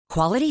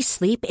Quality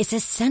sleep is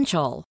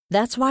essential.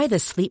 That's why the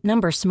Sleep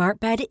Number Smart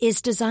Bed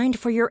is designed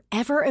for your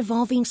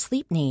ever-evolving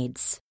sleep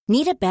needs.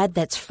 Need a bed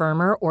that's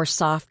firmer or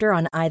softer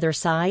on either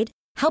side?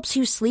 Helps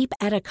you sleep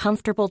at a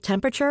comfortable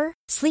temperature?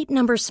 Sleep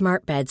Number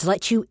Smart Beds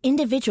let you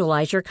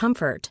individualize your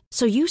comfort,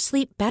 so you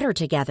sleep better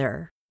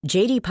together.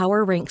 J.D.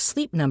 Power ranks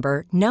Sleep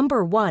Number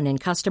number 1 in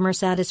customer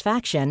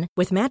satisfaction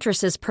with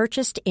mattresses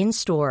purchased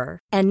in-store.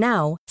 And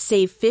now,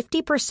 save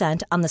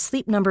 50% on the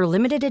Sleep Number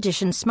Limited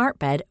Edition Smart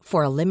Bed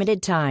for a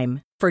limited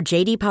time. For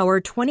J.D.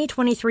 Power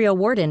 2023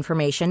 award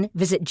information,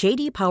 visit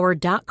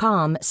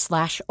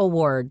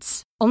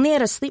jdpower.com/awards. Only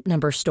at a Sleep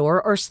Number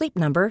store or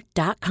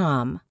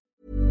sleepnumber.com.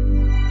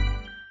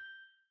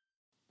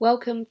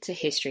 Welcome to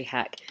History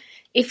Hack.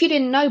 If you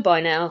didn't know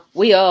by now,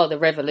 we are the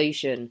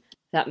revolution.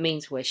 That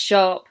means we're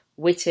sharp,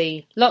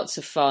 witty, lots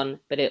of fun,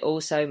 but it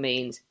also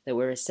means that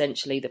we're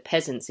essentially the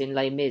peasants in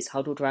Les Mis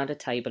huddled round a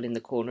table in the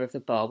corner of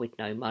the bar with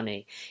no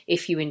money.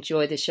 If you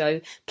enjoy the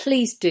show,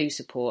 please do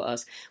support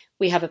us.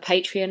 We have a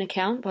Patreon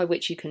account by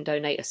which you can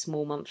donate a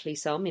small monthly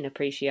sum in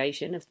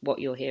appreciation of what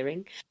you're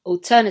hearing.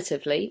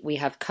 Alternatively, we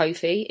have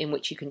Ko-fi, in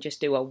which you can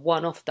just do a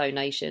one-off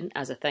donation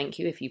as a thank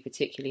you if you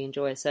particularly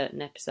enjoy a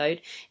certain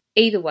episode.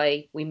 Either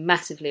way, we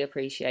massively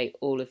appreciate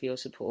all of your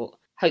support.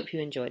 Hope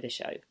you enjoy the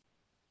show.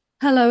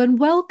 Hello and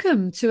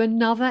welcome to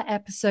another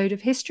episode of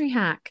History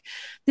Hack.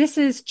 This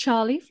is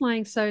Charlie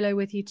flying solo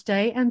with you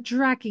today and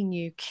dragging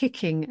you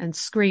kicking and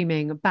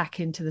screaming back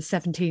into the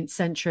 17th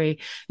century.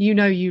 You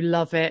know you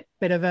love it.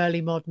 Bit of early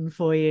modern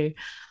for you.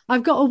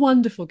 I've got a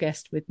wonderful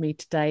guest with me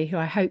today who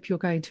I hope you're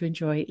going to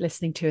enjoy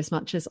listening to as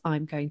much as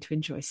I'm going to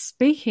enjoy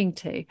speaking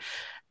to.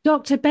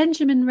 Dr.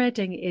 Benjamin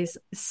Redding is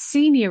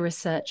Senior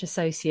Research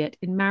Associate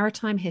in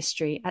Maritime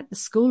History at the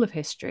School of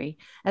History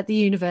at the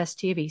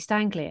University of East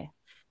Anglia.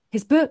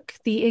 His book,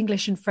 The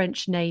English and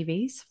French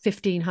Navies,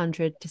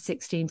 1500 to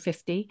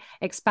 1650,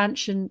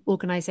 Expansion,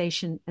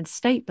 Organisation and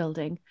State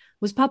Building,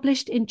 was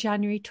published in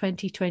January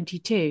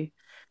 2022,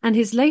 and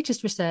his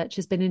latest research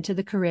has been into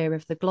the career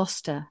of the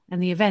Gloucester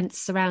and the events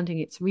surrounding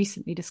its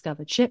recently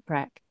discovered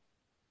shipwreck.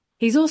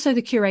 He's also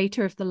the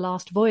curator of The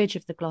Last Voyage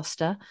of the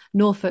Gloucester,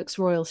 Norfolk's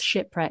Royal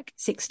Shipwreck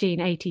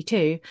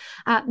 1682,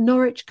 at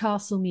Norwich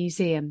Castle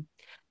Museum.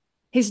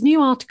 His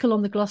new article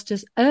on the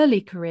Gloucester's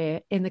early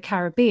career in the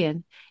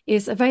Caribbean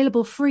is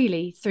available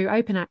freely through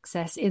open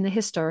access in the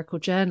Historical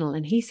Journal,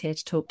 and he's here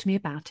to talk to me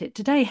about it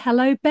today.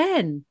 Hello,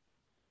 Ben.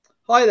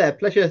 Hi there,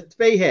 pleasure to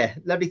be here.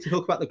 Lovely to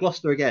talk about the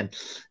Gloucester again.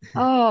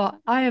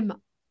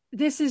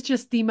 This is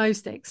just the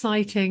most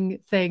exciting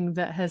thing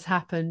that has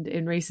happened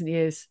in recent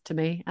years to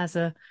me as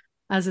a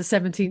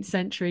 17th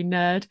century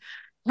nerd.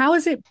 How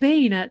has it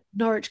been at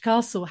Norwich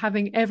Castle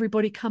having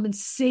everybody come and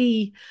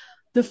see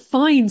the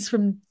finds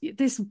from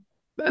this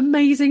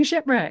amazing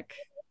shipwreck?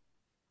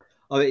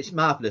 Oh, it's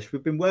marvellous.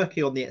 We've been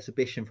working on the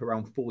exhibition for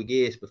around 4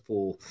 years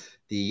before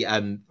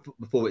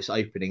its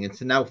opening, and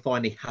to now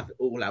finally have it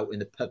all out in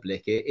the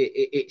public,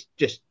 it's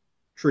just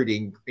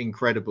truly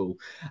incredible.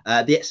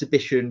 The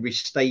exhibition, we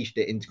staged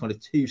it into kind of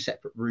 2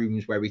 separate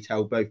rooms where we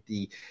tell both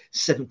the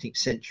 17th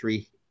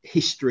century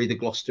history of the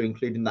Gloucester,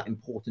 including that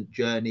important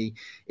journey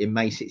in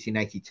May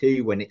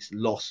 1682 when it's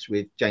lost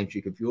with James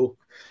Duke of York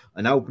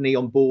and Albany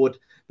on board.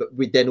 But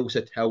we then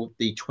also tell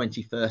the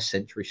 21st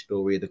century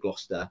story of the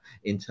Gloucester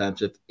in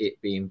terms of it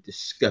being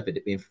discovered,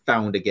 it being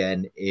found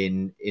again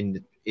in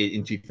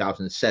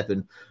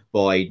 2007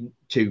 by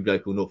 2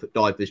 local Norfolk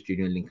divers,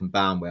 Junior and Lincoln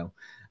Barnwell.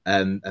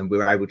 And we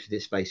were able to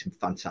display some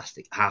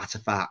fantastic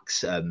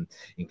artefacts,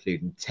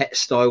 including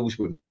textiles,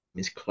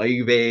 women's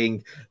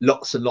clothing,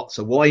 lots and lots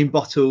of wine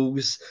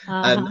bottles.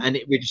 And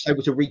we're just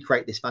able to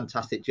recreate this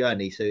fantastic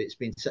journey. So it's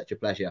been such a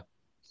pleasure.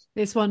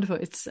 It's wonderful.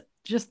 It's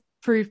just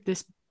proved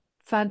this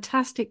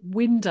fantastic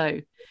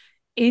window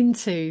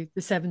into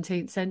the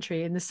 17th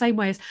century in the same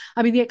way as,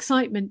 the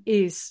excitement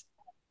is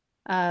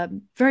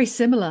very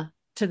similar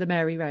to the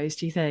Mary Rose,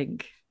 do you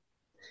think?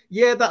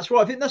 Yeah, that's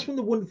right. I think that's one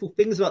of the wonderful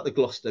things about the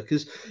Gloucester,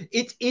 because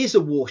it is a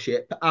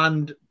warship,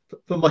 and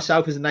for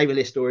myself as a naval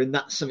historian,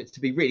 that's something to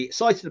be really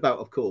excited about,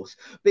 of course.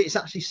 But it's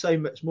actually so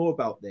much more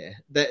about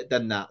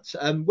than that.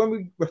 When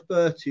we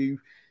refer to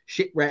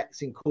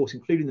shipwrecks, in course,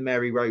 including the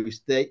Mary Rose,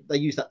 they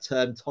use that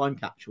term time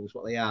capsules,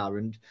 what they are,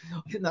 and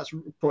I think that's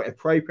quite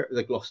appropriate with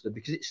the Gloucester,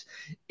 because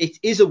it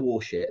is a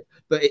warship,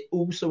 but it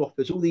also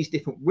offers all these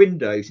different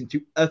windows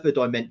into other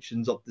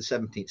dimensions of the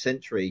 17th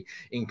century,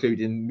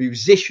 including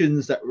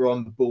musicians that were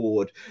on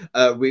board.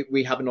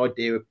 We have an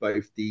idea of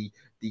both the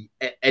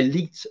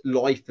elite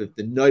life of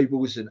the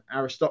nobles and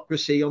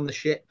aristocracy on the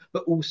ship,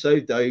 but also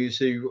those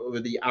who were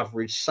the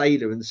average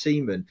sailor and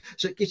seaman.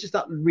 So it gives us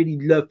that really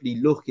lovely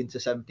look into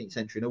 17th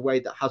century in a way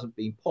that hasn't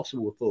been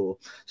possible before.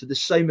 So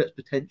there's so much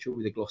potential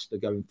with the Gloucester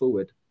going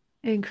forward.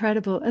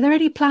 Incredible. Are there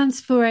any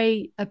plans for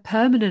a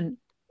permanent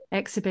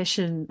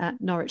exhibition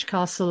at Norwich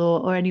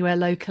Castle or anywhere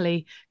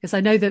locally? Because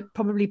I know that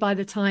probably by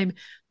the time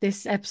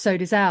this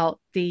episode is out,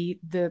 the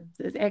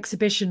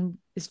exhibition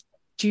is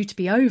due to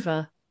be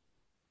over.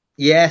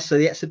 Yeah, so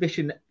the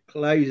exhibition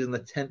closes on the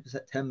 10th of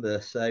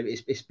September, so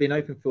it's been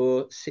open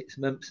for 6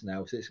 months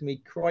now. So it's gonna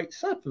be quite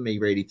sad for me,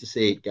 really, to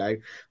see it go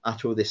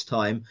after all this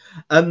time.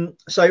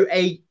 So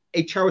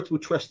a charitable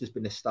trust has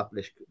been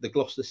established, the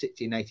Gloucester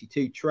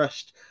 1682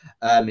 Trust.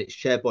 It's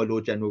chaired by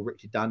Lord General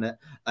Richard Dannett,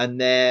 and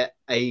their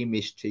aim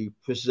is to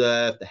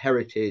preserve the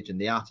heritage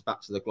and the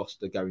artefacts of the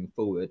Gloucester going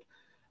forward.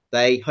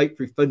 They hope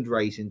through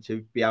fundraising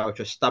to be able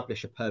to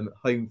establish a permanent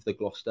home for the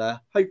Gloucester,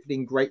 hopefully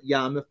in Great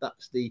Yarmouth.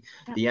 That's the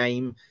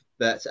aim.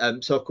 But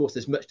so, of course,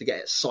 there's much to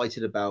get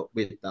excited about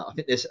with that. I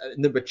think there's a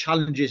number of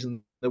challenges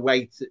in the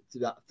way to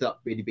that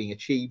really being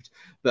achieved.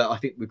 But I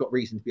think we've got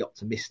reason to be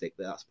optimistic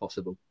that that's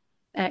possible.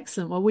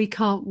 Excellent. Well, we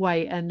can't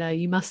wait. And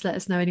you must let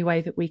us know any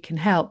way that we can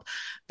help.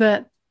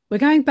 But we're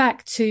going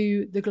back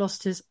to the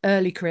Gloucester's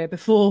early career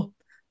before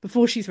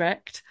she's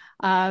wrecked.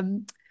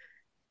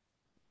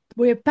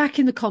 We're back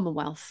in the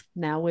Commonwealth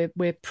now.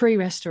 We're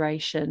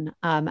pre-Restoration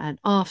and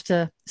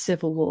after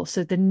Civil War.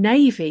 So the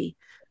Navy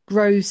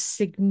grows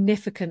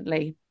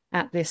significantly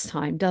at this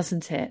time,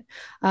 doesn't it?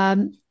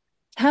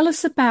 Tell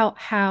us about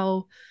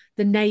how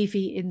the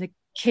Navy in the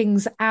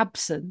King's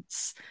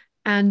absence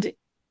and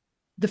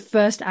the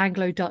First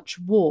Anglo-Dutch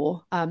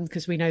War,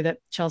 because we know that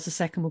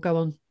Charles II will go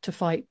on to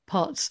fight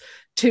parts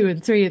 2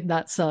 and 3 in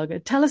that saga.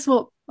 Tell us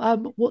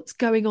what's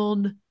going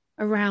on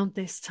around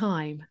this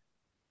time.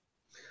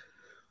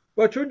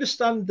 Well, to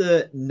understand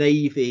the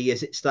Navy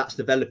as it starts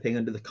developing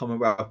under the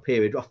Commonwealth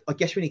period, I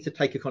guess we need to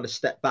take a kind of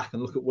step back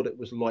and look at what it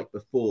was like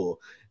before.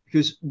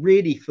 Because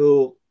really,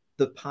 for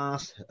the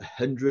past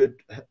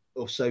 100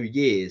 or so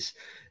years,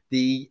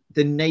 the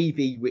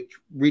Navy, which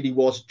really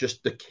was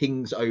just the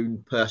King's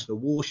own personal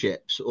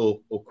warships, or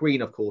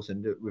Queen, of course,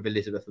 and with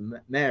Elizabeth and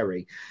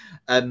Mary,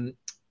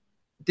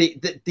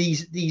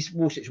 these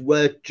warships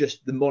were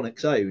just the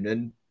monarch's own.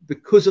 And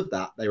because of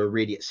that, they were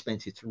really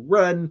expensive to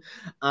run,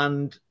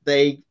 and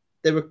they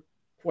were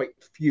quite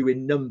few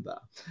in number.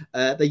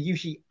 They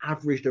usually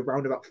averaged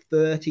around about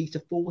 30 to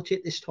 40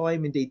 at this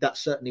time. Indeed, that's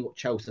certainly what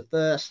Charles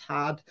I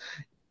had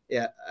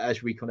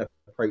as we kind of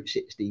approach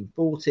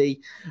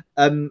 1640.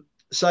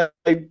 So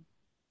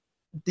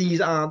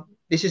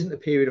this isn't a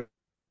period of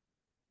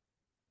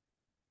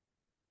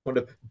kind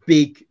of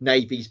big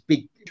navies,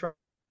 big.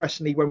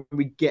 Interestingly, when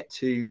we get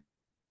to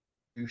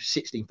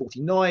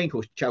 1649, of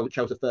course, Charles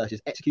I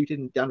is executed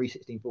in January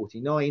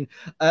 1649.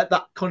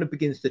 That kind of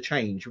begins to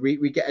change.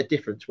 We get a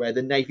difference where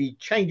the Navy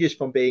changes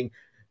from being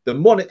the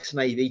monarch's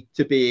Navy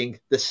to being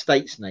the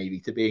state's Navy,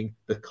 to being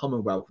the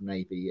Commonwealth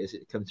Navy, as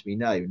it comes to be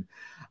known.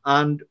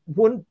 And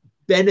one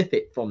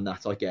benefit from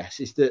that, I guess,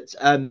 is that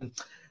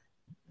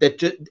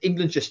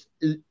England just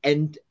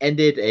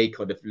ended a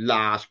kind of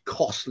large,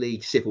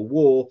 costly civil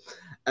war,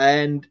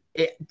 and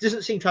it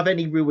doesn't seem to have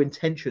any real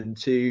intention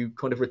to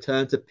kind of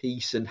return to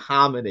peace and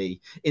harmony.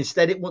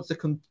 Instead, it wants to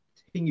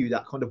continue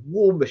that kind of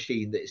war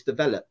machine that it's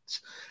developed.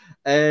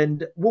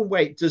 And one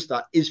way it does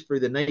that is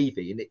through the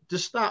Navy. And it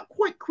does start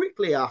quite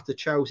quickly after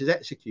Charles is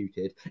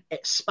executed,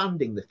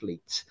 expanding the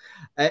fleet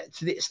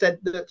to the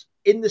extent that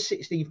in the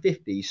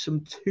 1650s,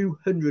 some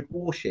 200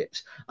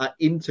 warships are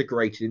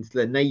integrated into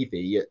the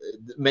Navy.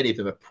 Many of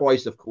them are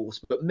prized, of course,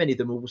 but many of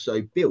them are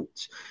also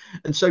built.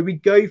 And so we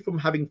go from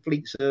having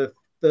fleets of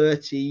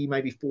 30,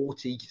 maybe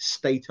 40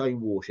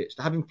 state-owned warships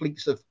to having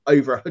fleets of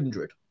over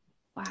 100.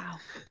 Wow.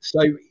 So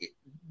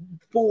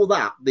for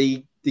that,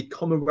 the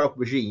Commonwealth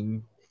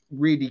regime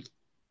really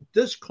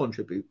does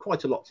contribute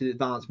quite a lot to the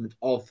advancement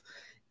of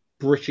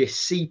British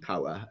sea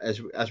power, as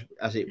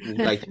it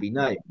will later be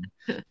known.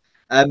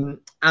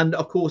 And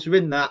of course,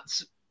 within that,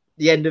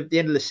 the end of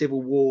the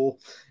Civil War,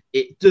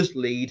 it does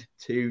lead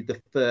to the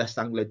First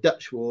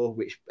Anglo-Dutch War,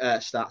 which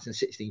starts in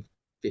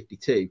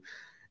 1652.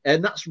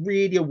 And that's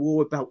really a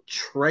war about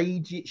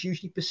trade, it's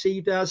usually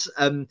perceived as.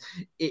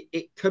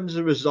 It comes as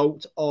a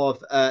result of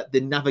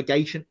the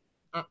Navigation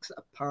Acts that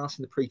have passed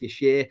in the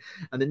previous year.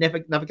 And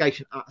the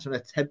Navigation Acts are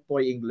an attempt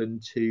by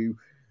England to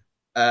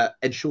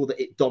ensure that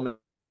it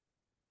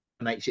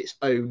dominates its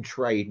own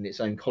trade and its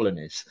own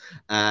colonies.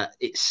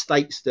 It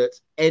states that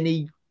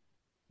any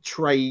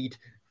trade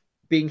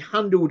being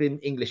handled in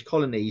English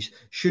colonies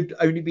should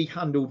only be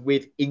handled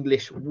with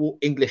English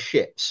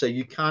ships. So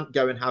you can't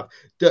go and have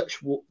Dutch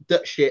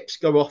ships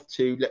go off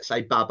to, let's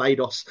say,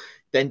 Barbados,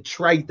 then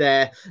trade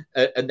there,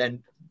 and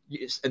then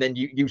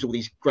you use all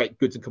these great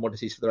goods and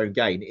commodities for their own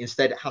gain.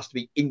 Instead, it has to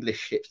be English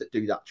ships that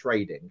do that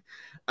trading,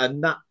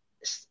 and that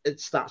it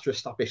starts to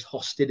establish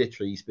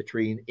hostilities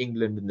between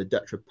England and the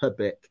Dutch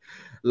Republic,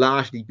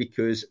 largely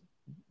because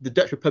the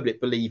Dutch Republic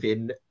believe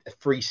in a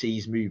free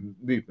seas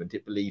movement.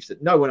 It believes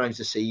that no one owns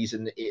the seas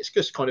and it's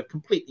just kind of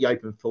completely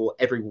open for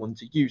everyone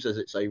to use as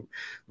its own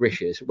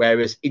wishes,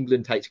 whereas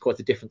England takes quite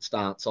a different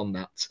stance on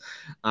that.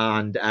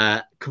 And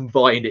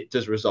combined, it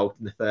does result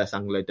in the First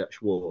Anglo-Dutch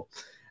War.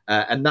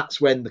 And that's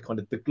when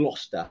the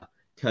Gloucester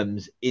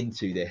comes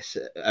into this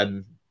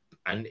and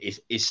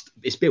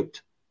is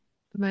built.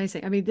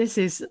 Amazing. I mean, this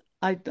is,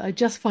 I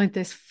just find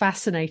this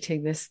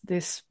fascinating,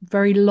 this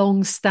very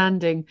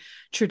long-standing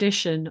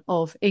tradition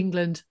of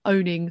England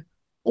owning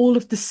all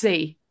of the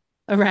sea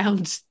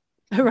around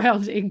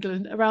around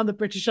England, around the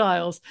British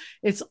Isles.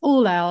 It's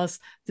all ours.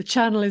 The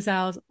channel is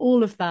ours.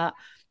 All of that.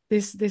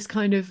 This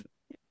kind of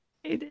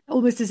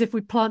almost as if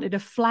we planted a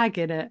flag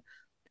in it,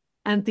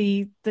 and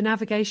the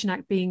Navigation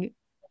Act being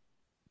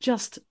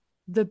just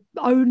the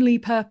only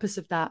purpose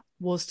of that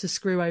was to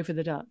screw over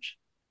the Dutch.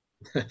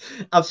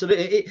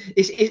 Absolutely,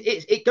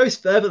 it goes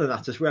further than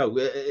that as well.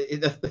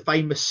 The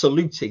famous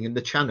saluting in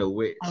the Channel,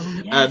 which,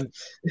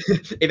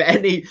 if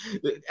any,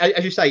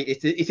 as you say,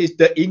 it is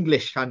the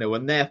English Channel,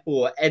 and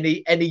therefore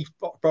any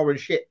foreign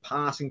ship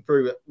passing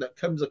through that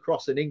comes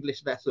across an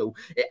English vessel,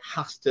 it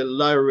has to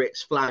lower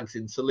its flags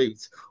in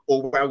salute,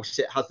 or else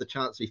it has the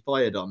chance to be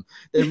fired on.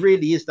 There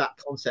really is that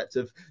concept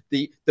of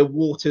the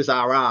waters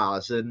are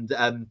ours, and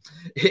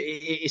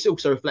it's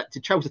also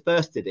reflected. Charles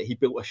I did it. He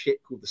built a ship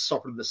called the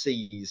Sovereign of the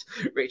Seas,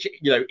 which,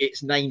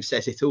 its name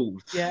says it all.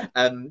 Yeah.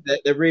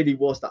 There really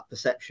was that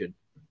perception.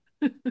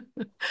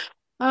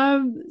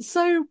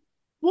 So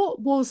what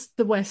was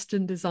the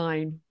Western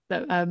design?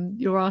 That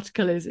your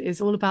article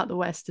is all about the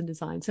Western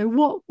design. So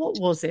what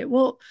was it?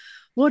 What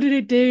did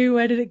it do?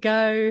 Where did it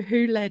go?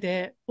 Who led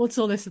it? What's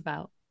all this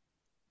about?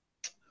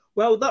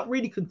 Well, that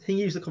really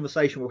continues the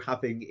conversation we're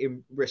having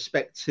in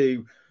respect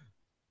to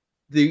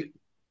the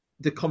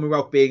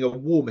Commonwealth being a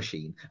war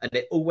machine, and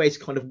it always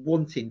kind of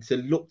wanting to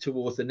look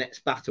towards the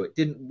next battle. It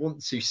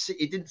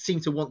didn't seem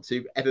to want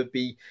to ever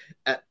be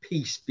at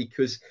peace,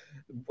 because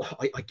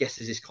I guess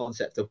there's this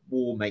concept of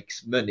war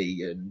makes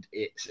money, and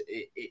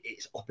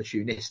it's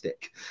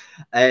opportunistic.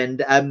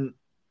 And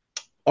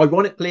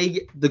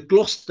ironically, the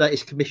Gloucester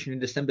is commissioned in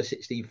December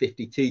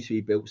 1652 to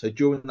be built, so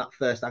during that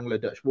first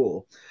Anglo-Dutch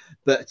War,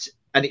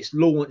 and it's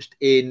launched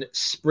in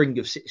spring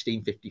of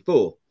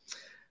 1654.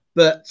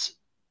 But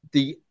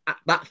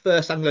that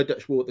first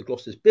Anglo-Dutch War that the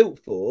Gloucester's built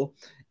for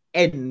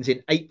ends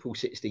in April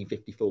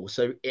 1654,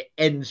 so it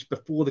ends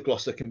before the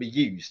Gloucester can be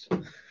used,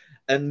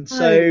 and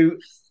so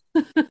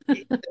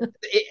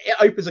it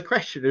opens a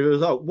question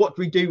as well: what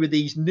do we do with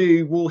these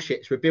new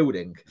warships we're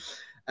building?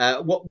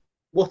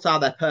 What are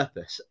their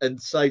purpose?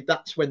 And so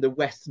that's when the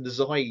Western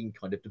design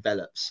kind of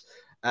develops.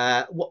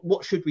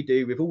 What should we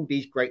do with all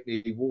these great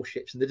new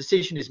warships? And the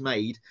decision is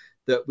made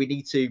that we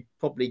need to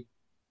probably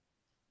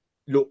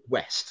look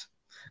west.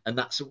 And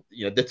that's,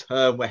 the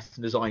term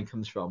Western design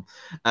comes from.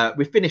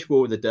 We finished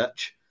war with the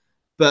Dutch,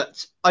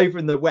 but over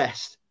in the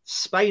West,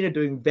 Spain are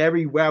doing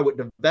very well at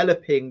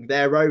developing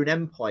their own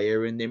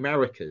empire in the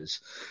Americas.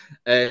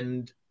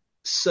 And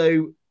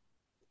so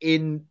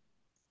in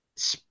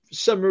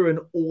summer and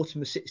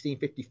autumn of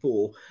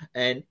 1654,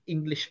 an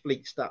English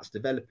fleet starts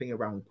developing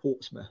around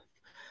Portsmouth.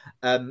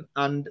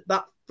 And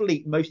that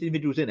fleet, most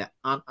individuals in it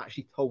aren't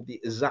actually told the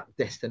exact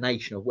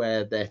destination of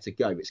where they're to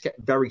go. It's kept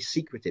very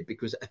secretive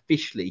because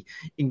officially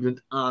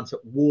England aren't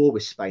at war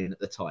with Spain at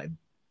the time.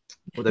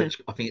 Although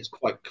I think it's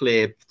quite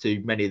clear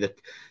to many of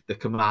the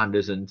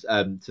commanders and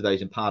to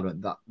those in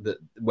Parliament that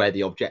where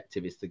the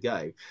objective is to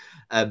go.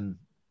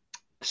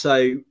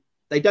 So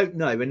they don't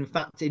know. And in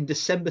fact, in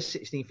December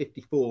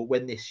 1654,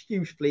 when this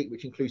huge fleet,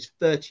 which includes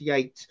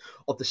 38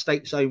 of the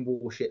state's own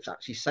warships,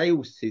 actually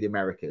sails to the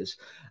Americas,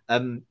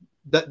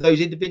 that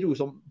those individuals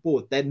on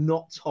board, they're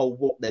not told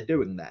what they're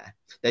doing there.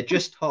 They're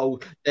just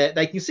told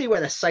they can see where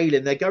they're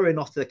sailing. They're going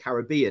off to the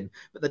Caribbean,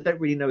 but they don't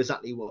really know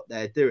exactly what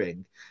they're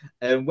doing.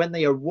 And when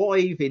they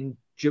arrive in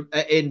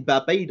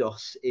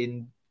Barbados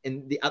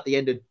at the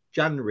end of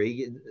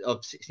January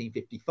of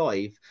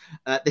 1655,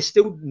 they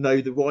still know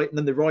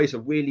the rise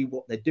of really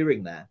what they're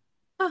doing there.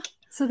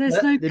 So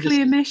there's no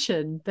clear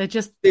mission. They're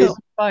just put on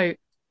a boat.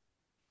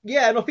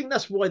 Yeah, and I think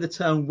that's why the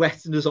term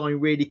Western design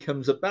really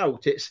comes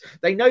about.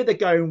 They know they're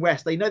going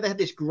west. They know they have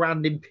this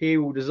grand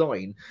imperial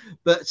design,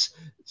 but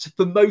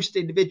for most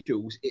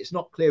individuals, it's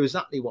not clear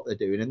exactly what they're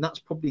doing, and that's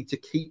probably to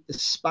keep the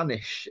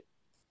Spanish.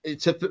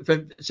 So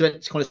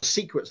it's kind of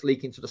secrets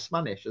leaking to the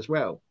Spanish as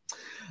well.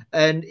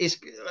 And it's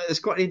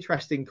quite an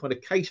interesting kind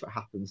of case what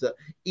happens, that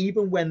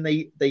even when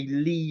they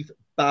leave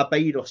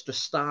Barbados to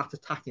start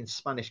attacking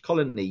Spanish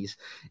colonies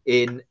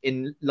in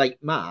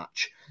late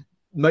March,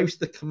 most of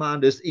the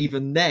commanders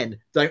even then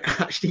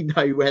don't actually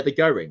know where they're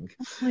going.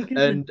 Oh,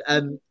 and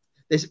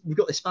we've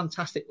got this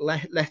fantastic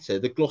letter.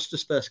 The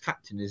Gloucester's first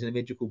captain is an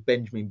individual called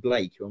Benjamin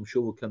Blake, who I'm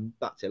sure we'll come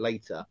back to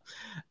later.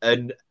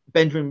 And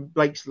Benjamin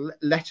Blake's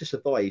letter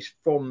survives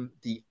from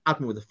the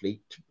admiral of the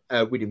fleet,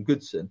 William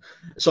Goodson.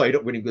 Sorry,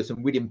 not William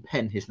Goodson, William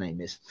Penn, his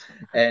name is.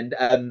 And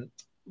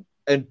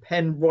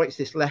Penn writes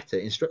this letter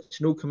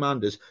instructing all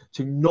commanders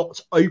to not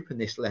open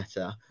this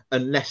letter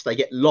unless they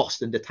get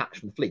lost and detached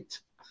from the fleet.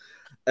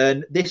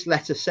 And this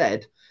letter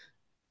said,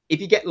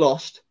 if you get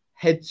lost,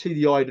 head to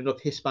the island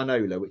of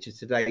Hispaniola, which is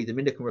today the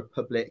Dominican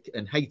Republic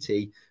and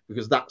Haiti,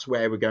 because that's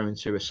where we're going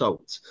to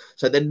assault.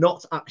 So they're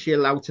not actually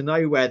allowed to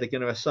know where they're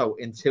going to assault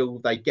until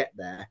they get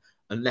there,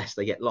 unless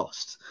they get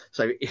lost.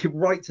 So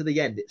right to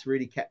the end, it's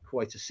really kept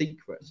quite a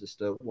secret as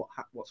to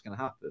what's going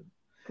to happen.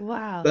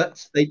 Wow.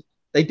 But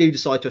they do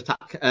decide to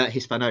attack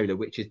Hispaniola,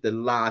 which is the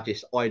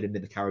largest island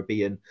in the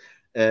Caribbean.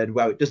 And,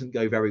 well, it doesn't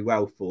go very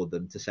well for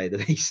them, to say the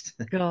least.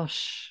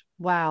 Gosh.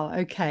 Wow.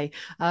 Okay.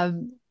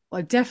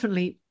 I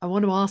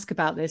want to ask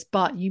about this,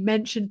 but you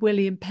mentioned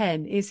William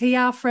Penn. Is he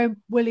our friend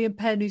William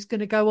Penn who's going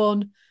to go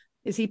on?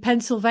 Is he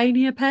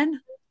Pennsylvania Penn?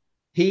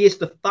 He is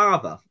the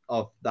father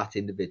of that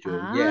individual.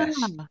 Ah, Yes.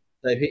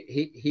 So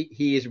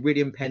he is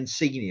William Penn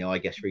Senior, I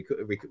guess we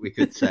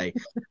could say.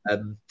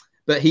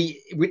 But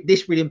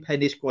this William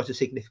Penn is quite a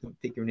significant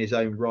figure in his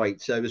own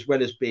right. So as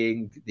well as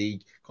being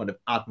the kind of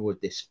admiral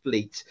of this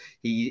fleet,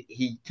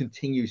 he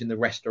continues in the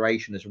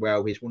Restoration as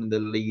well. He's one of the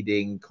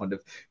leading kind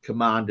of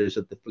commanders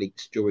of the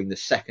fleets during the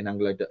Second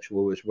Anglo-Dutch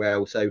War as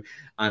well. So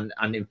and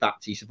in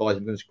fact he survives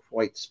and becomes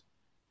quite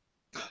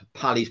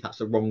pally's perhaps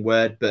the wrong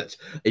word, but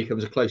he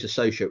becomes a close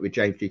associate with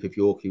James Duke of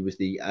York, who was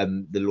the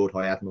Lord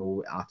High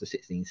Admiral after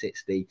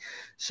 1660.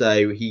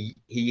 So he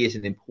is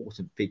an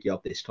important figure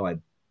of this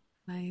time.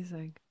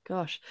 amazing.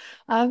 Gosh.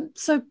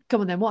 So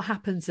come on then, what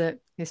happens at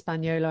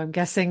Hispaniola? I'm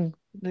guessing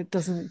it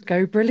doesn't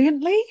go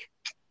brilliantly.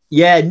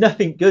 Yeah,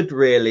 nothing good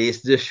really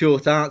is the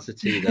short answer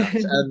to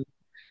that.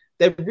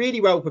 They're really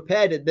well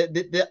prepared.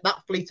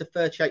 That fleet of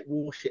 38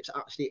 warships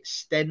actually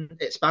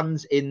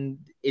expands in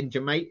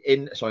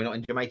Jamaica. Not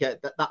in Jamaica.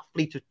 That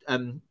fleet of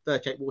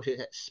 38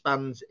 warships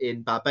expands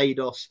in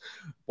Barbados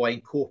by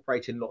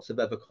incorporating lots of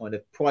other kind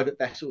of private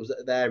vessels that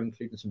are there,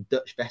 including some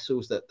Dutch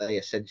vessels that they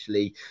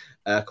essentially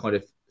kind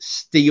of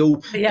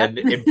steal. Yeah.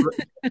 And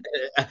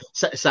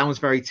sounds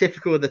very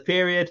typical of the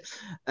period.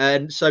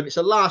 And so it's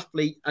a large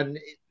fleet, and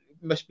it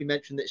must be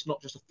mentioned that it's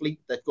not just a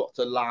fleet. They've got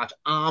a large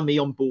army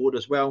on board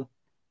as well.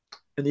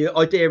 And the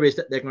idea is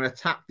that they're going to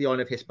attack the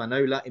island of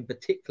Hispaniola, in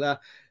particular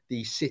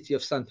the city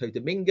of Santo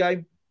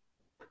Domingo,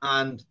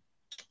 and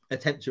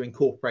attempt to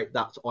incorporate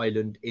that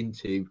island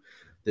into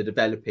the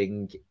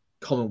developing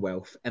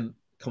Commonwealth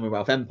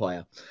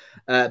Empire.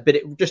 But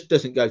it just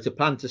doesn't go to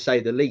plan, to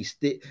say the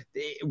least.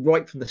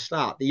 Right from the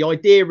start, the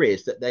idea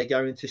is that they're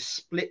going to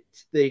split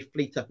the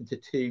fleet up into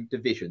two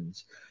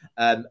divisions,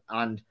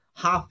 and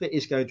half of it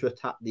is going to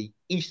attack the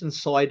eastern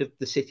side of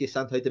the city of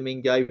Santo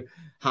Domingo,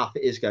 half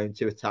it is going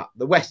to attack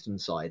the western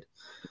side.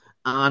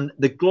 And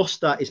the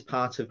Gloucester is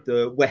part of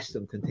the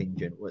western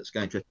contingent that's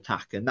going to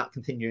attack, and that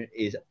contingent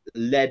is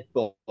led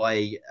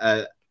by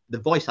the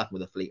vice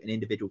admiral of the fleet, an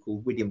individual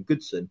called William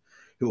Goodson,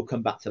 who we'll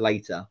come back to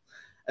later.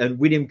 And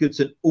William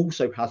Goodson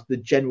also has the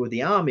general of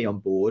the army on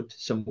board,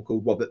 someone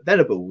called Robert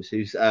Venables,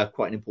 who's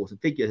quite an important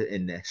figure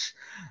in this.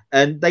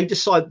 And they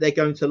decide they're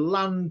going to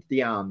land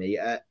the army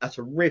at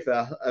a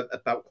river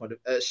about kind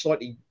of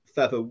slightly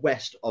further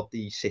west of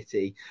the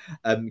city,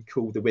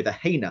 called the River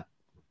Haina.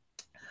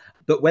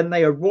 But when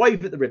they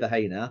arrive at the River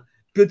Haina,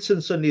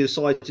 Goodson suddenly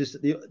decides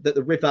that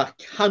the river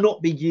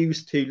cannot be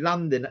used to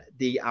land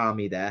the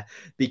army there,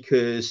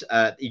 because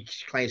he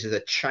claims there's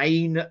a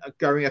chain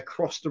going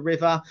across the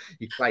river.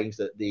 He claims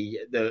that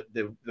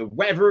the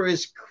weather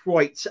is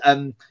quite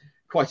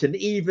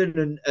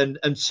uneven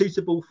and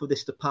suitable for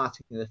this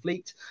departing of the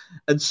fleet.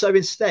 And so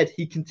instead,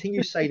 he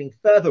continues sailing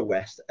further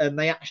west, and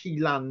they actually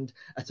land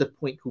at a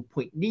point called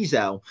Point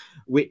Nizel,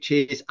 which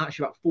is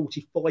actually about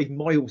 45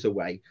 miles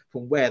away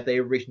from where they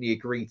originally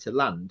agreed to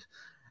land.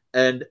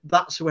 And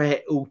that's where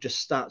it all just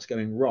starts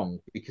going wrong,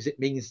 because it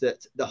means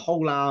that the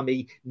whole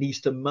army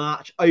needs to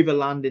march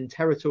overland in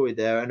territory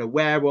they're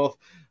unaware of,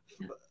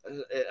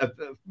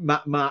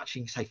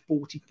 marching, say,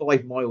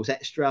 45 miles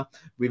extra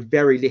with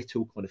very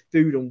little kind of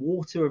food and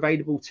water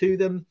available to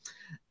them.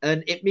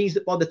 And it means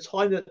that by the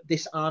time that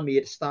this army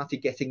had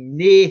started getting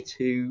near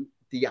to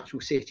the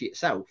actual city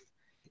itself,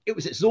 it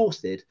was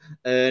exhausted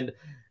and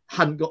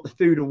hadn't got the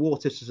food and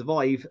water to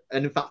survive.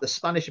 And in fact, the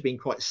Spanish have been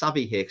quite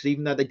savvy here, because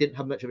even though they didn't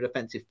have much of an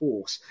offensive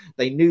force,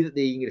 they knew that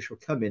the English were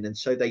coming, and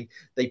so they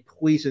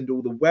poisoned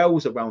all the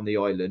wells around the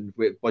island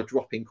by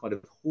dropping kind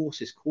of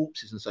horses'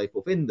 corpses and so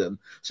forth in them,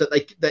 so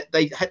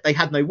they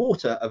had no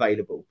water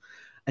available.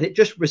 And it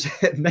just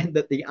meant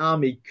that the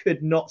army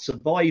could not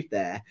survive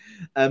there.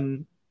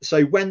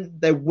 So when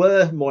there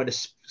were minor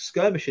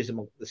skirmishes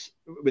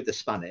with the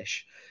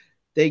Spanish,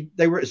 they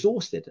were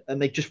exhausted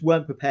and they just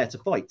weren't prepared to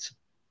fight.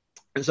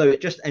 And so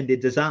it just ended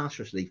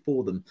disastrously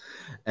for them.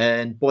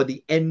 And by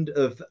the end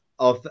of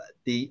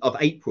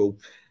April,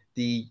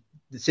 the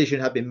decision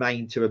had been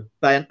made to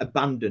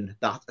abandon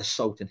that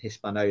assault in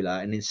Hispaniola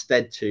and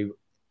instead to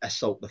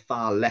assault the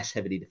far less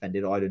heavily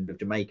defended island of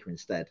Jamaica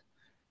instead,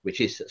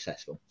 which is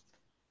successful.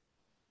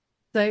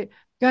 So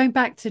going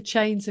back to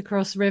chains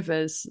across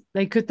rivers,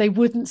 they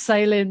wouldn't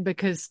sail in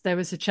because there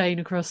was a chain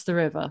across the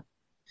river.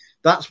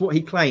 That's what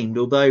he claimed,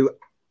 although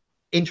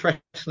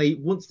interestingly,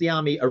 once the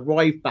army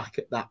arrived back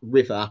at that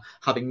river,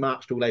 having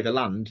marched all over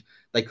land,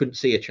 they couldn't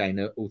see a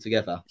chain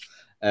altogether.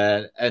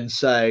 And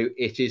so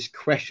it is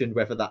questioned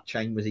whether that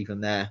chain was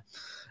even there.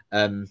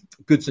 William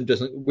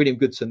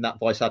Goodson, that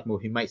vice admiral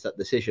who makes that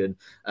decision,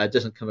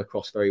 doesn't come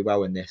across very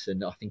well in this,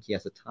 and I think he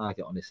has a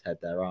target on his head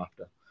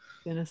thereafter.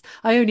 Goodness.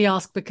 I only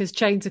ask because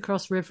chains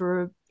across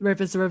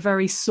rivers are a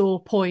very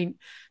sore point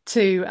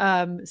to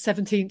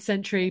 17th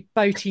century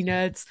boaty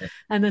nerds,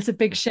 and there's a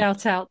big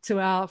shout out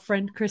to our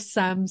friend Chris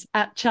Sams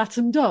at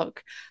Chatham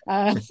Dock.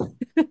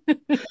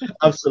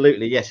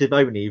 Absolutely, yes, if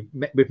only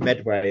with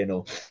Medway and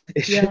all.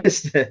 It's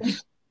just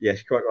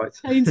Yes, quite right.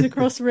 Chains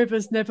across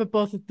rivers never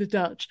bothered the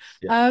Dutch.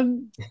 Yeah.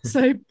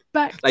 So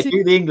back They to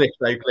do the English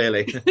though,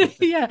 clearly.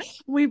 yeah,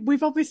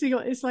 we've obviously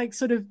got it's like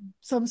sort of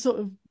some sort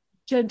of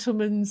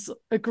gentleman's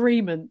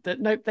agreement that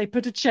nope, they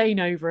put a chain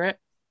over it.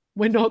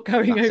 We're not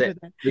going That's over it.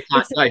 there. We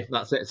can't go.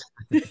 That's it.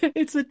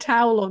 It's a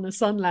towel on a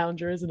sun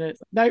lounger, isn't it?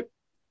 Nope,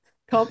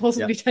 can't Yeah.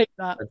 possibly take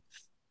that.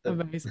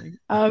 Amazing.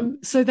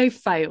 So they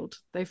failed.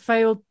 They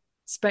failed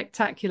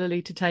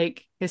spectacularly to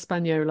take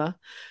Hispaniola.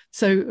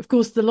 So of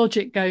course the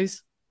logic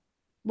goes,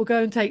 we'll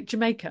go and take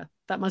Jamaica.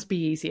 That must be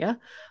easier.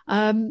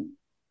 Penn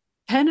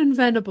and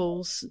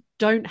Venables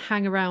don't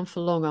hang around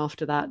for long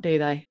after that, do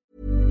they?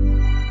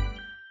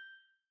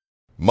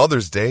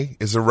 Mother's Day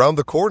is around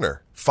the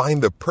corner.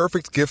 Find the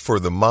perfect gift for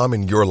the mom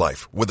in your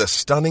life with a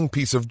stunning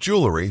piece of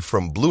jewelry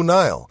from Blue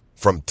Nile.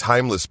 From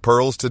timeless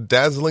pearls to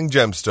dazzling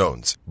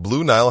gemstones,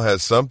 Blue Nile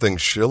has something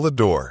she'll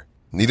adore.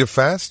 Need it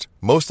fast?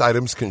 Most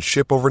items can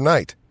ship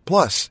overnight.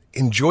 Plus,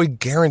 enjoy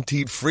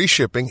guaranteed free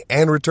shipping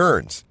and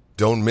returns.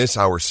 Don't miss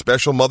our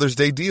special Mother's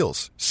Day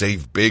deals.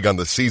 Save big on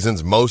the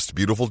season's most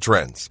beautiful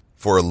trends.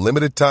 For a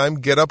limited time,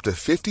 get up to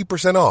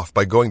 50% off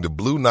by going to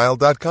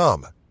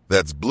BlueNile.com.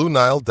 That's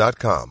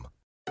BlueNile.com.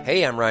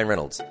 Hey, I'm Ryan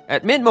Reynolds.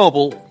 At Mint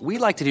Mobile, we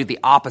like to do the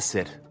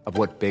opposite of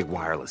what Big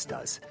Wireless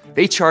does.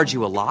 They charge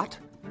you a lot.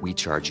 We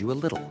charge you a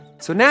little.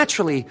 So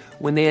naturally,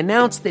 when they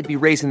announced they'd be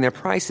raising their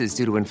prices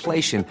due to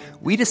inflation,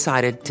 we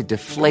decided to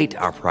deflate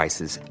our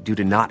prices due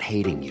to not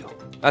hating you.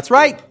 That's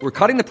right. We're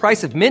cutting the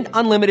price of Mint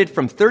Unlimited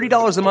from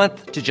 $30 a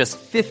month to just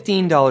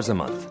 $15 a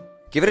month.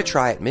 Give it a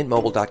try at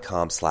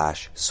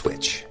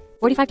mintmobile.com/switch.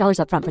 $45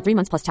 up front for 3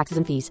 months plus taxes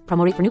and fees.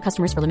 Promo rate for new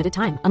customers for limited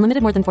time.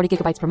 Unlimited more than 40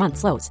 gigabytes per month.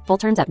 Slows full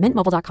terms at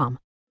mintmobile.com.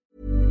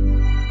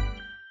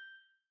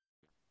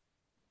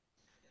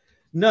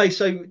 No,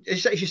 so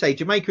as you say,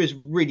 Jamaica is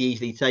really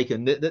easily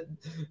taken.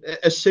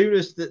 As soon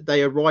as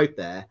they arrive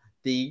there,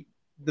 the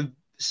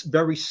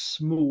very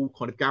small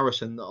kind of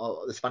garrison,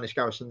 the Spanish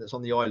garrison that's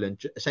on the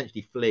island,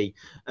 essentially flee,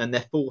 and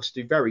they're forced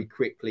to very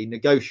quickly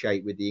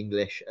negotiate with the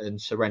English and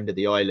surrender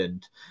the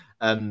island.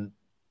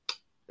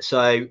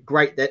 So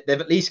great, they've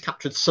at least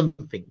captured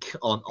something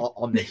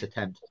on this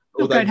attempt.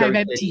 Not going home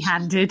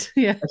empty-handed.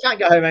 Yeah, I can't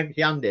go home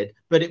empty-handed,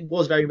 but it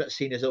was very much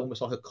seen as almost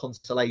like a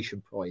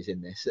consolation prize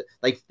in this.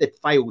 They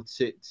failed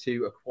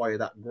to acquire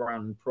that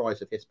grand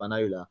prize of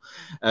Hispaniola,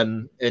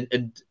 and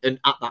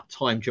at that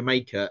time,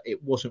 Jamaica,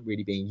 it wasn't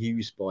really being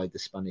used by the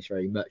Spanish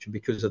very much, and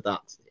because of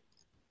that,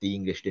 the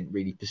English didn't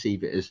really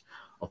perceive it as,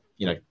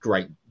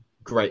 great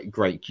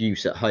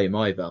use at home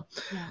either.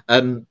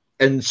 Yeah.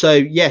 And so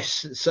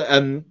yes,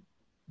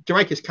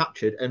 Jamaica's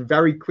captured, and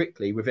very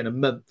quickly, within a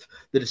month,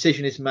 the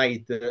decision is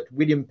made that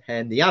William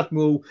Penn, the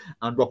admiral,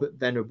 and Robert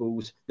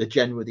Venables, the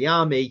general of the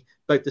army,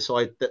 both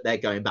decide that they're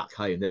going back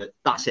home.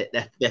 That's it.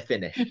 They're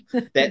finished.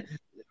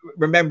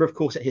 Remember, of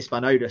course, at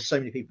Hispaniola, so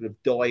many people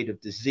have died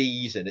of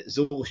disease and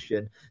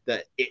exhaustion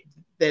that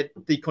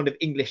the kind of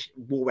English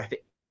war effort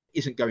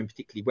isn't going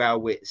particularly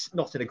well. It's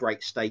not in a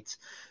great state,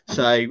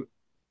 so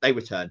they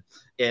return.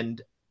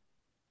 And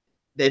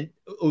then,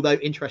 although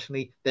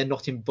interestingly, they're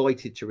not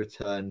invited to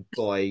return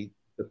by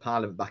the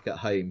Parliament back at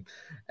home,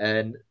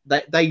 and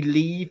they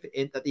leave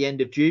at the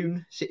end of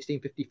June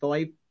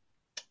 1655.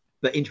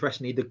 But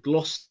interestingly, the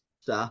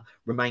Gloucester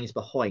remains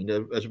behind,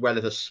 as well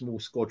as a small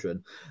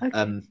squadron,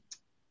 and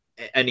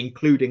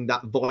including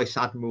that Vice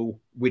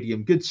Admiral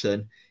William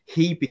Goodson,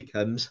 he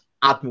becomes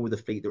Admiral of the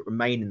fleet that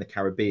remain in the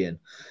Caribbean.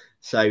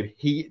 So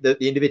the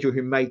individual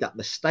who made that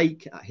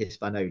mistake at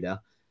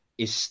Hispaniola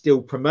is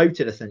still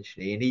promoted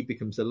essentially, and he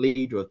becomes the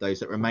leader of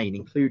those that remain,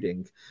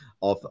 including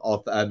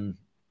the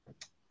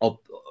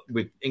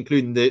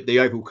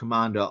overall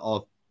commander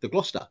of the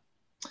Gloucester,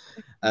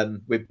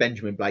 with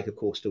Benjamin Blake, of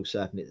course, still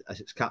serving as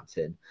its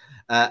captain.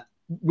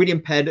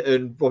 William Penn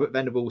and Robert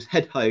Venables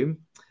head home.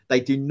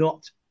 They do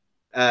not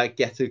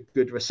get a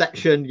good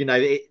reception.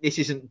 This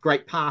isn't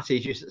great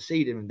parties you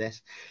succeed in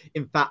this.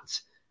 In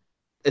fact,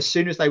 as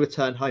soon as they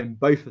return home,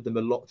 both of them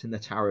are locked in the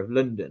Tower of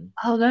London.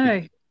 Oh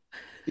no.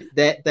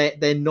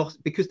 They're not,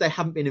 because they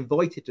haven't been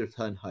invited to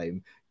return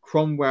home.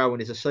 Cromwell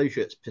and his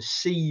associates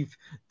perceive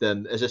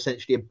them as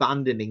essentially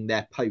abandoning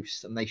their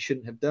posts, and they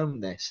shouldn't have done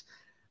this.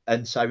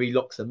 And so he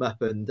locks them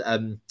up. And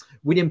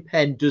William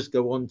Penn does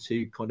go on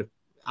to kind of,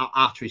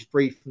 after he's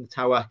freed from the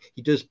Tower,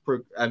 he does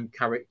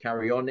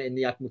carry on in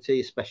the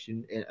Admiralty,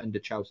 especially under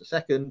Charles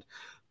II.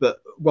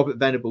 But Robert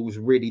Venables,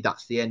 really,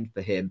 that's the end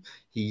for him.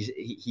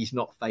 He's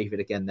not favoured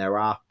again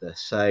thereafter.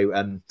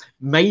 So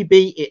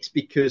maybe it's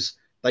because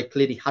they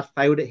clearly had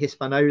failed at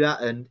Hispaniola,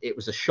 and it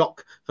was a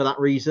shock for that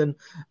reason,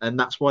 and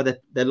that's why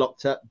they're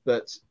locked up.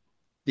 But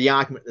the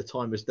argument at the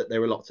time was that they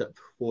were locked up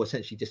for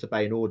essentially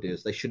disobeying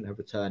orders. They shouldn't have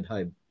returned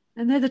home.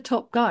 And they're the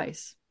top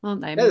guys,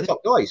 aren't they? They're the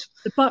top guys.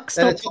 The buck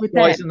stops with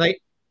guys, them. and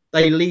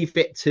they leave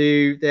it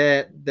to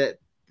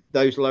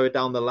those lower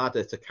down the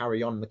ladder to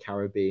carry on the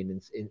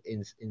Caribbean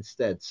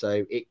instead.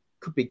 So it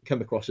could come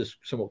across as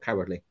somewhat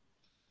cowardly.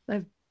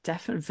 They're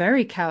definitely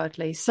very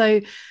cowardly. So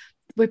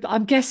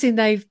I'm guessing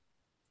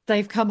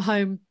they've come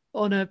home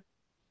on a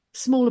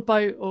smaller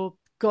boat or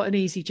got an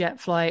easy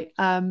jet flight,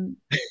 but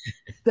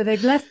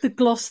they've left the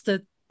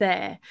Gloucester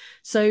there.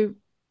 So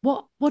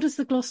what does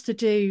the Gloucester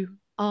do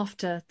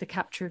after the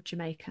capture of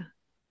Jamaica?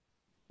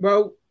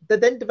 Well, there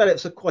then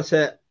develops quite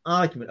an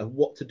argument of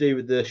what to do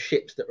with the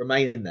ships that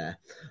remain there.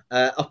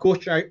 Of course,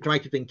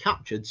 Jamaica's been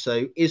captured,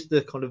 so is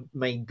the kind of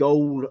main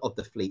goal of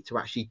the fleet to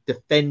actually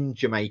defend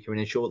Jamaica and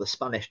ensure the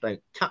Spanish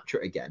don't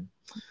capture it again?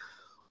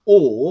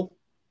 Or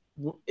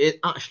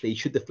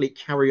should the fleet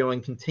carry on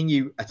and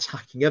continue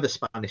attacking other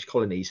Spanish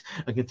colonies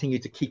and continue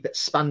to keep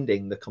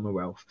expanding the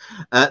Commonwealth?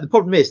 The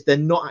problem is they're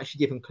not actually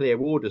given clear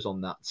orders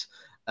on that.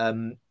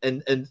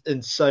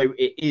 And so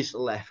it is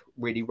left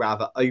really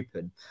rather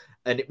open.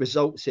 And it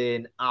results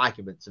in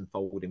arguments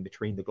unfolding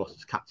between the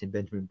Gloucester's captain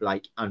Benjamin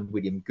Blake and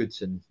William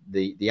Goodson,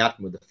 the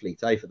admiral of the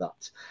fleet, over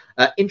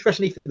that.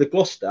 Interestingly, for the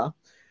Gloucester,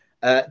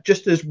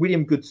 just as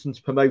William Goodson's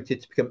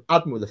promoted to become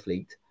admiral of the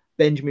fleet,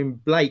 Benjamin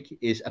Blake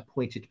is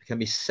appointed to become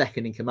his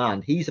second in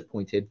command. He's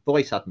appointed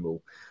vice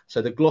admiral.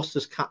 So the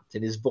Gloucester's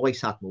captain is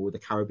vice admiral of the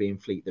Caribbean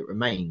fleet that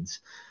remains.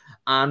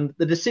 And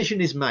the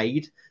decision is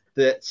made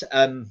that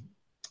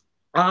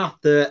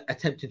after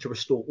attempting to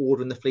restore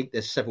order in the fleet,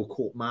 there's several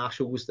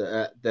court-martials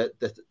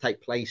that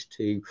take place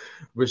to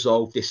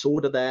resolve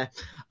disorder there.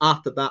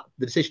 After that,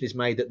 the decision is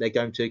made that they're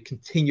going to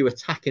continue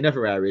attacking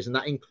other areas, and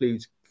that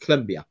includes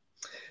Colombia.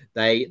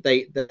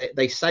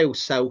 They sail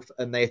south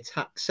and they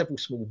attack several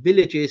small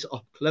villages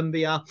off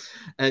Colombia,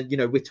 and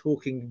we're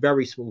talking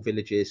very small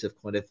villages of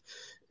kind of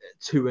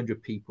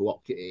 200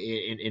 people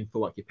in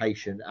full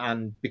occupation,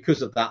 and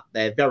because of that,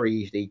 they're very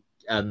easily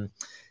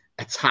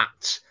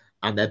attacked.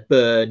 And they're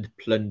burned,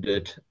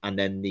 plundered, and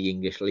then the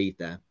English leave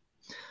there.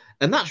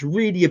 And that's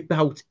really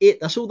about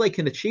it. That's all they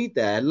can achieve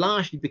there,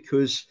 largely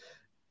because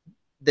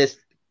there's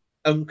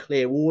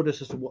unclear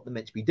orders as to what they're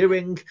meant to be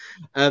doing,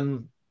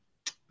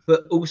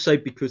 but also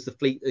because the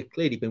fleet had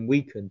clearly been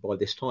weakened by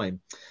this time.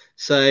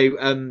 So,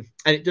 and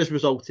it does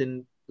result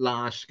in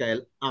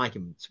large-scale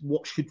arguments.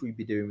 What should we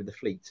be doing with the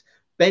fleet?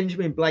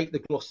 Benjamin Blake, the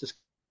Gloucester's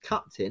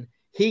captain,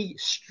 he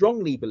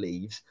strongly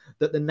believes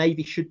that the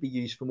Navy should be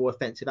used for more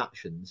offensive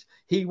actions.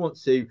 He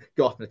wants to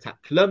go off and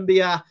attack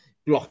Colombia,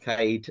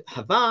 blockade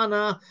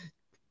Havana,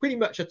 pretty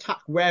much attack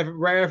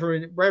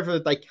wherever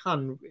they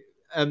can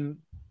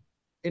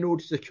in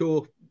order to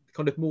secure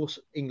kind of more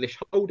English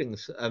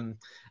holdings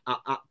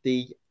at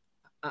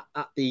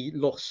the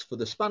loss for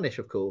the Spanish,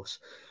 of course.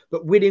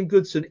 But William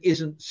Goodson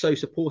isn't so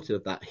supportive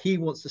of that. He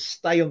wants to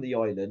stay on the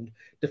island,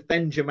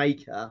 defend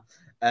Jamaica,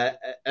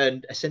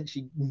 and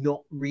essentially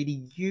not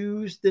really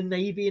use the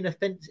Navy in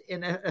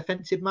an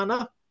offensive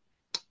manner.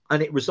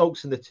 And it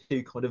results in the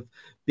two kind of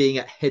being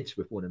at heads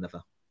with one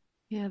another.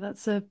 Yeah,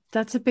 that's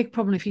a big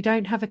problem if you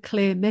don't have a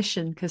clear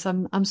mission, because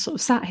I'm sort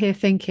of sat here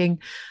thinking,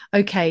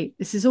 okay,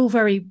 these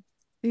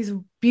are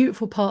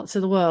beautiful parts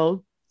of the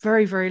world,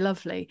 very, very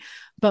lovely.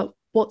 But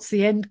what's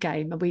the end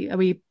game? Do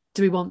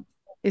we want,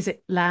 is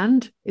it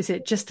land? Is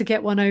it just to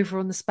get one over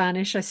on the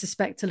Spanish? I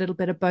suspect a little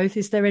bit of both.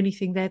 Is there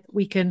anything there that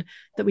we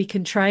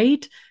can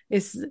trade?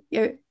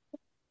 And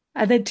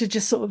then to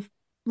just sort of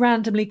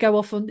randomly go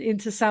off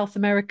into South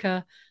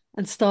America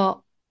and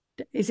start,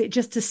 is it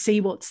just to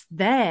see what's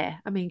there?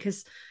 I mean,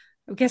 because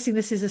I'm guessing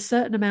this is a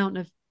certain amount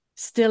of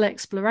still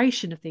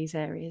exploration of these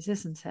areas,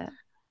 isn't it?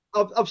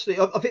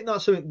 Absolutely. I think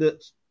that's something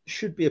that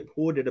should be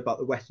applauded about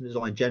the Western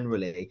design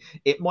generally.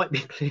 It might be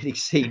clearly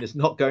seen as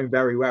not going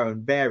very well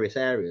in various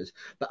areas,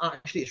 but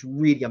actually it's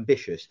really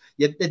ambitious.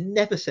 They've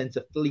never sent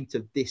a fleet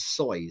of this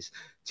size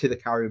to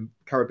the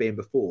Caribbean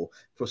before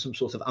for some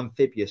sort of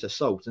amphibious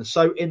assault. And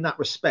so in that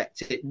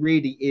respect, it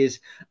really is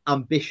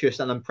ambitious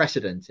and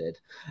unprecedented.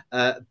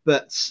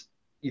 But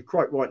you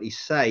quite rightly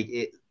say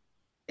it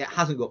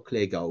hasn't got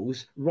clear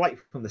goals right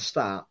from the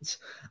start.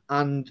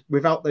 And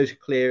without those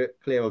clear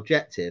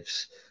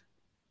objectives,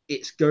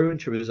 it's going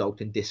to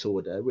result in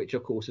disorder, which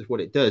of course is what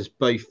it does,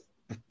 both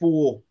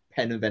before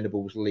Penn and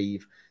Venables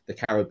leave the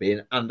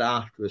Caribbean and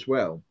after as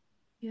well.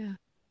 Yeah.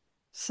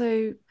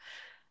 So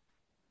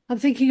I'm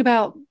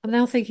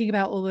now thinking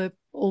about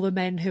all the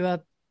men who are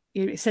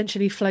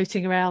essentially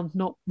floating around,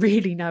 not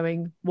really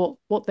knowing what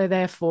they're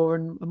there for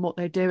and what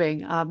they're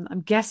doing.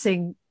 I'm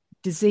guessing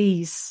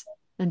disease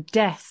and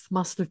death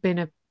must have been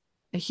a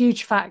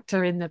huge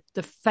factor in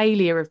the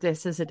failure of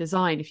this as a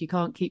design. If you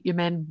can't keep your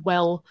men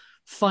well,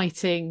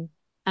 fighting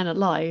and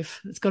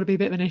alive, it's got to be a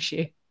bit of an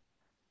issue.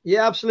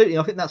 Yeah, absolutely.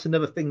 I think that's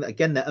another thing that,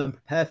 again, they're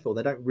unprepared for.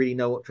 They don't really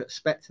know what to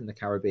expect in the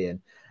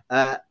Caribbean.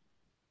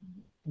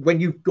 When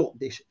you've got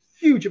this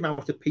huge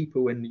amount of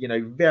people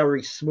in,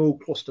 very small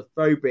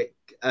claustrophobic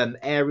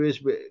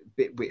areas,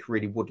 which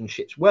really wooden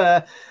ships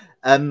were,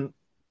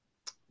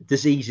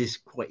 disease is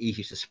quite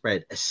easy to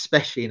spread,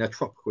 especially in a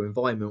tropical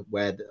environment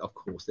where, of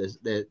course, it's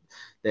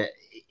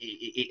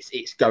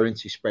going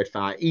to spread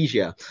far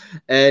easier.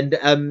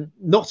 And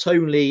not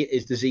only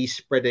is disease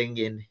spreading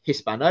in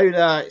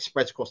Hispaniola, it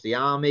spreads across the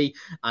army,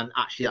 and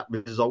actually that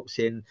results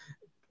in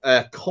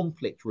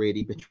conflict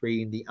really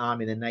between the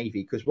army and the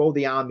navy, because while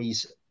the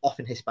army's off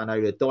in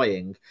Hispaniola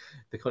dying,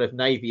 the kind of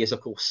navy is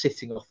of course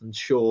sitting off on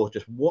shore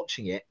just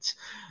watching it,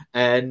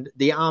 and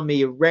the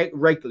army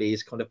regularly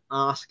is kind of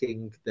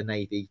asking the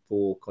navy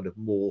for kind of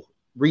more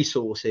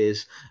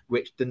resources,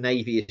 which the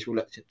navy is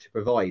reluctant to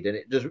provide, and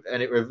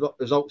it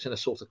results in a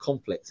sort of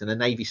conflict, and the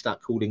navy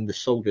start calling the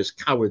soldiers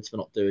cowards for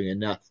not doing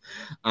enough,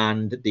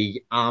 and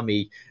the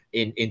army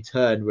in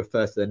turn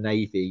refer to the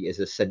navy as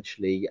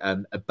essentially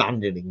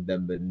abandoning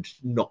them and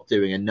not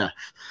doing enough.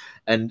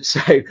 And so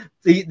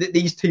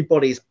these two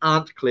bodies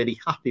aren't clearly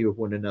happy with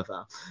one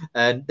another,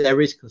 and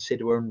there is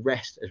considerable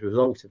unrest as a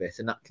result of it,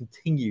 and that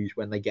continues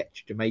when they get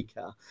to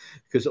Jamaica,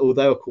 because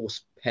although of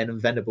course Penn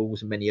and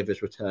Venables and many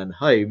others return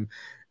home,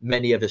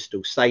 many others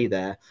still stay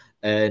there.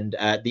 And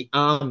the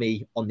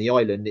army on the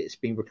island, it's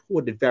been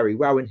recorded very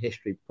well in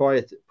history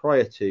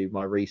prior to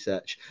my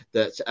research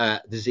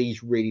that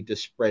disease really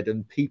does spread,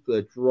 and people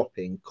are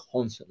dropping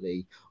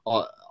constantly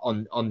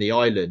on the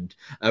island.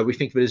 We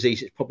think of a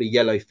disease, it's probably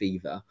yellow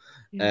fever,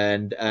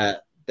 and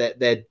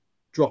they're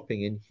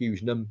dropping in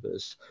huge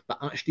numbers. But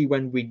actually,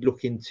 when we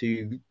look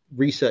into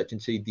research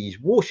into these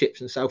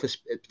warships and South,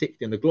 particularly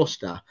in the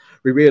Gloucester,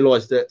 we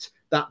realise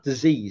that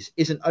disease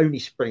isn't only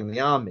spreading the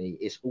army,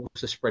 it's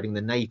also spreading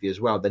the navy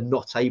as well. They're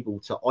not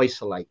able to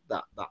isolate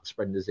that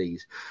spreading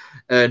disease.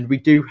 And we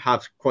do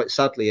have, quite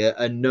sadly,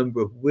 a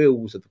number of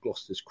wills of the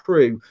Gloucester's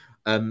crew,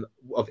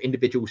 of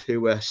individuals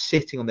who are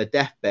sitting on their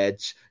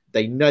deathbeds.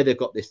 They know they've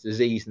got this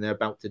disease and they're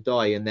about to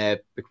die, and they're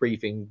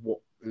bequeathing what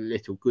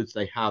little goods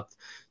they have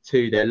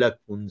to their loved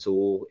ones,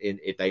 or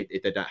if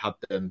they don't have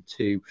them,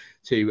 to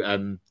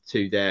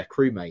their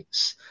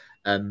crewmates.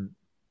 And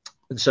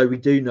so we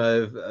do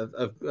know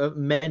of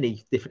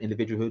many different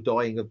individuals who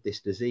are dying of this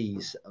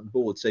disease on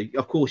board. So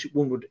of course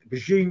one would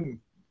presume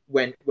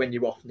when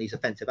you're off in these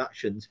offensive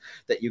actions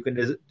that you're going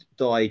to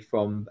die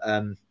from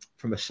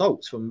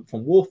assaults, from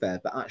warfare,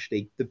 but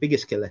actually the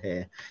biggest killer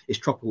here is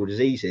tropical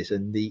diseases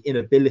and the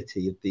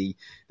inability of the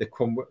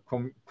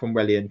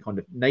Cromwellian kind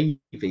of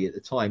navy at the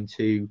time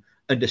to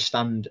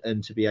understand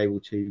and to be able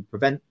to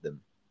prevent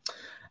them.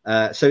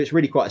 So it's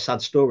really quite a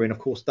sad story, and of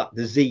course that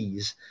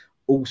disease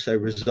also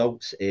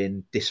results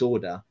in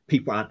disorder.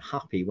 People aren't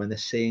happy when they're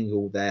seeing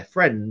all their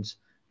friends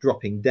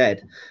dropping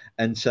dead,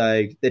 and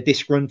so they're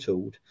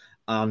disgruntled,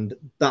 and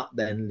that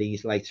then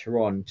leads later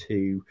on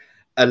to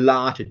a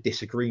larger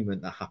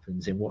disagreement that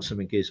happens in what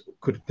something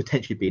could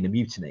potentially be in a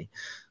mutiny.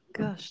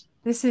 Gosh,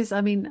 this is,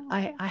 I mean,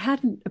 I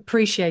hadn't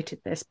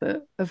appreciated this,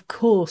 but of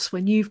course,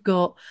 when you've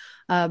got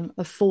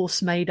a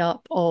force made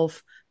up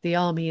of the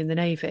army and the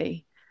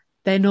navy,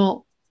 they're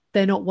not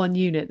one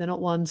unit, they're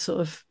not one sort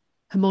of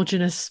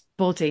homogenous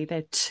body.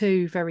 They're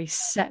two very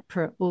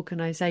separate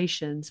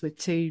organizations with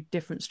two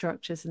different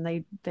structures,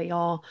 and they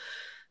are,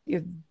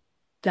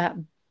 that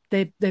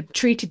they're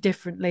treated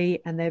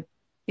differently, and they're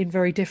in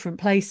very different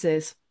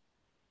places.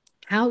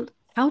 How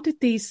did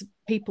these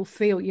people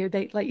feel?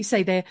 They, like you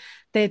say,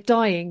 they're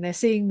dying. They're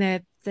seeing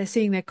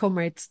their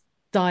comrades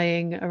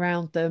dying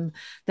around them.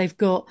 They've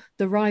got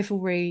the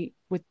rivalry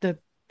with the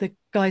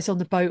guys on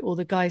the boat or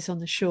the guys on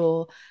the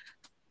shore,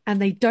 and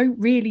they don't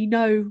really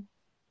know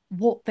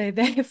what they're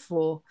there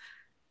for.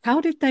 How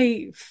did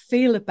they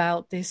feel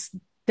about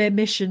their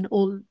mission,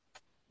 or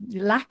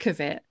lack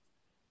of it?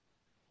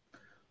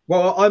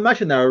 Well, I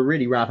imagine they were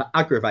really rather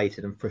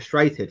aggravated and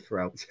frustrated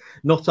throughout.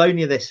 Not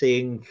only are they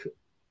seeing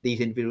these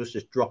individuals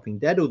just dropping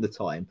dead all the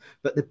time,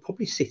 but they're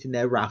probably sitting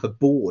there rather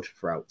bored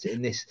throughout.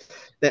 In this,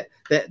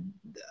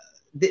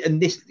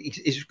 and this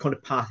is kind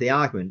of part of the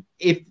argument.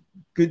 If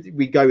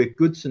we go with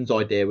Goodson's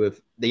idea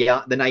with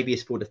the navy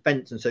is for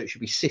defence, and so it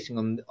should be sitting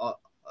on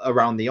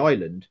around the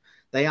island,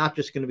 they are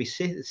just going to be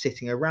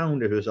sitting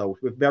around as a result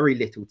with very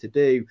little to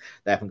do.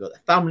 They haven't got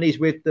their families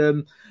with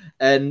them,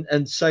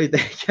 and so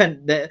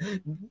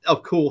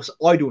of course,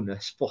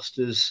 idleness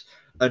fosters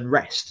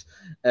unrest,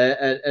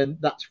 and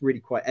that's really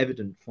quite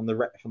evident from the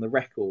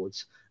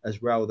records as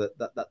well.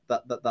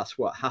 That's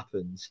what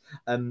happens.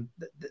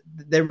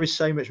 There is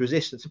so much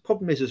resistance. The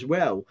problem is as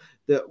well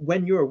that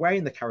when you're away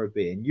in the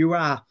Caribbean, you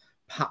are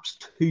perhaps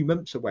 2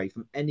 months away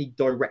from any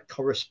direct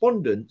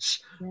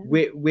correspondence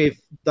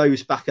with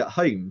those back at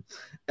home.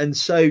 And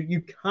so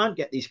you can't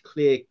get these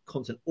clear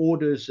constant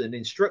orders and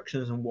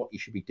instructions on what you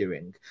should be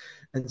doing.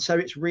 And so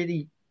it's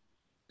really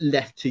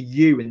left to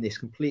you in this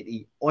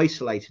completely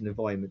isolated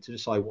environment to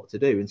decide what to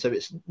do. And so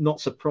it's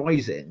not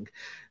surprising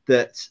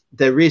that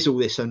there is all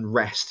this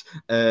unrest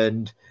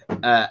and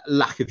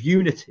lack of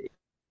unity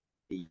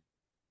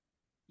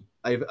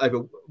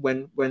over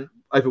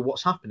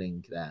what's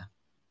happening there.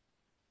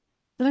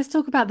 So let's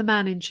talk about the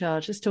man in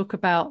charge. Let's talk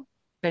about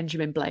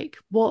Benjamin Blake.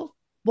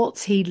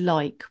 What's he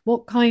like?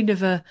 What kind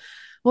of a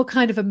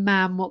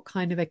man, what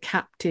kind of a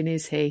captain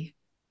is he?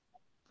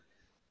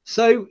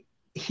 So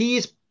he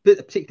is a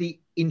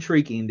particularly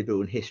intriguing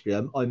individual in history,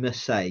 I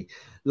must say,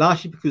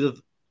 largely because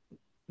of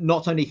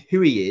not only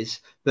who he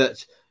is,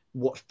 but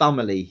what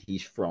family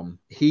he's from.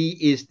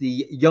 He is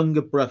the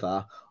younger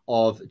brother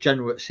of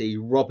General at Sea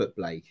Robert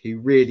Blake, who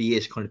really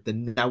is kind of the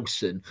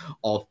Nelson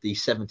of the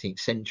 17th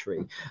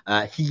century.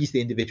 He's the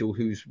individual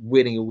who's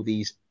winning all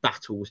these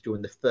battles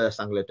during the First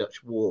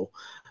Anglo-Dutch War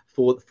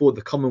for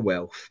the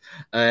Commonwealth.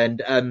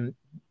 And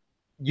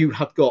you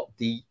have got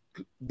the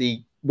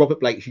Robert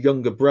Blake's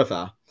younger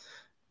brother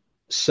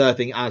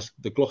serving as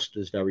the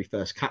Gloucester's very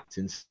first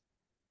captain.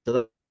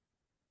 So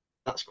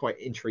that's quite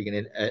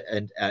intriguing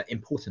and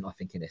important, I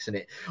think, in this.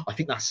 And I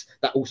think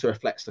that also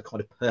reflects the kind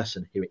of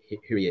person who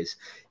he is.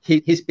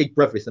 His big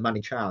brother is the man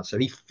in charge, so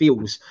he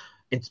feels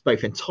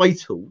both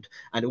entitled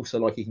and also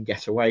like he can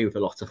get away with a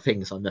lot of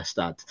things, I must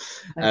add.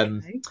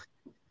 Okay.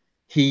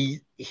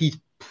 He's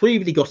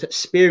previously got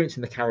experience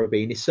in the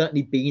Caribbean. He's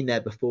certainly been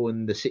there before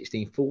in the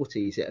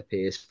 1640s, it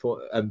appears,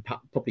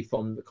 probably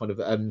from kind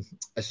of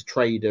as a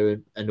trader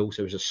and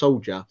also as a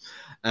soldier.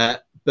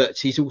 But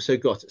he's also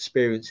got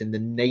experience in the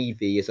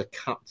Navy as a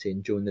captain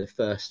during the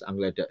First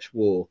Anglo-Dutch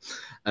War.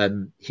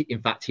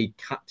 In fact, he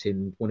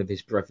captained one of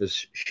his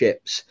brother's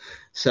ships.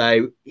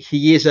 So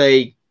he is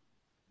a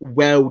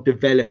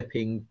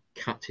well-developing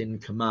captain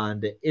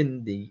commander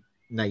in the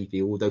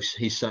Navy, although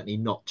he's certainly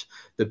not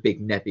the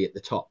big Nebby at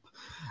the top.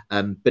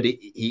 But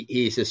he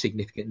is a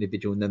significant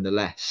individual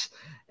nonetheless.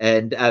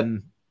 And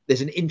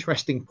there's an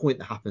interesting point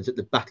that happens at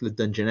the Battle of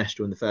Dungeness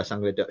during the First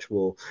Anglo-Dutch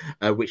War,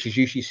 which is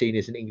usually seen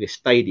as an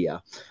English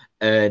failure.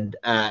 And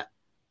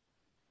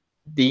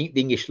the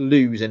English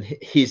lose, and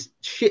his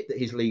ship that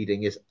he's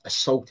leading is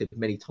assaulted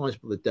many times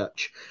by the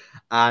Dutch.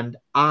 And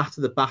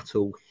after the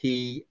battle,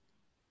 he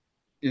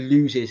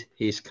loses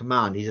his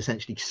command. He's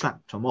essentially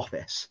sacked from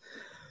office.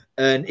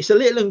 And it's a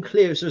little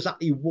unclear as to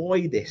exactly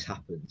why this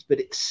happens, but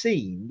it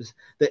seems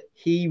that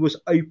he was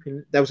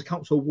open. There was a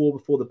council of war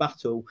before the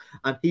battle,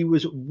 and he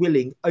was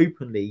willing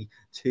openly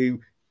to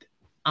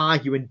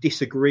argue and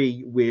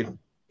disagree with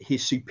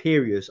his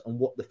superiors on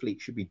what the fleet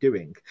should be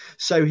doing.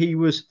 So he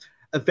was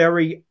a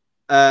very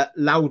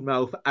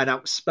loudmouth and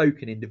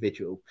outspoken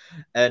individual,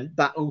 and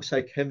that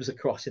also comes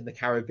across in the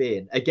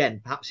Caribbean.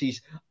 Again, perhaps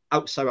he's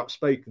so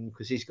outspoken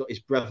because he's got his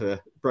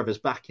brother's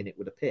back in, it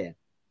would appear.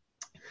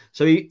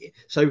 So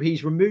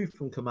he's removed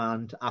from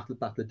command after the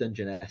Battle of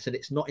Dungeness, and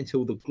it's not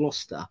until the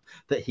Gloucester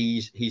that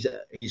he's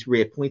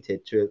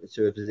reappointed to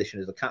a position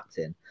as a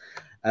captain.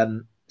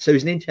 So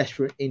he's an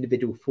interesting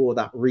individual for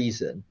that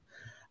reason.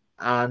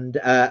 And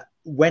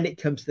when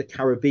it comes to the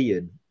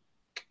Caribbean,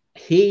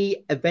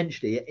 he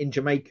eventually, in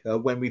Jamaica,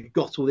 when we've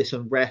got all this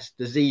unrest,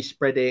 disease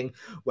spreading,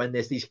 when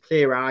there's these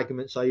clear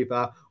arguments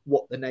over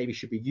what the Navy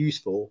should be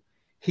used for,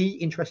 he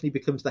interestingly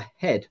becomes the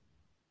head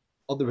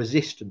of the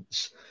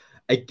resistance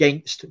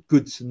against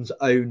Goodson's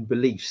own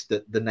beliefs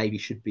that the Navy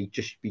should be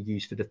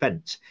used for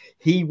defence.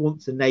 He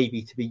wants the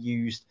Navy to be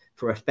used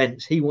for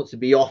offence. He wants to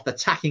be off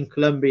attacking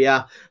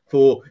Colombia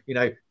for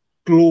the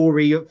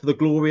glory of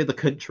the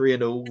country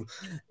and all.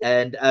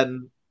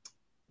 And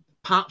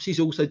perhaps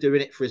he's also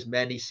doing it for his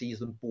men. He sees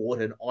them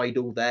bored and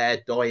idle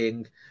there,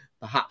 dying.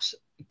 Perhaps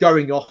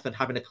going off and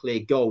having a clear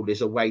goal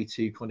is a way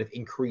to kind of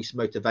increase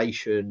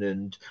motivation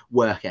and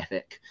work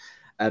ethic.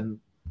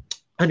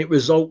 And it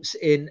results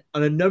in,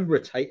 on a number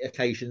of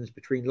occasions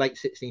between late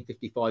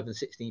 1655 and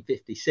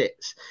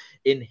 1656,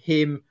 in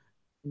him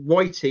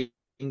writing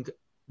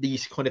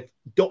these kind of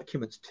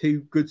documents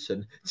to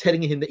Goodson,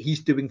 telling him that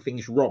he's doing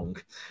things wrong,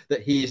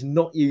 that he is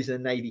not using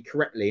the Navy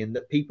correctly, and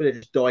that people are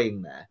just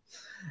dying there.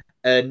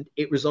 And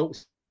it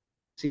results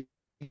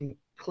in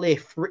clear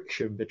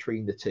friction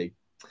between the two.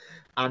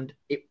 And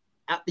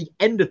at the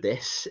end of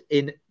this,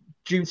 in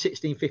June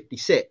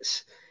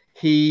 1656,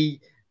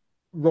 he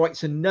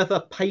writes another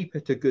paper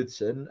to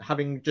Goodson,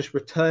 having just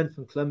returned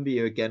from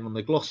Colombia again on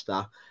the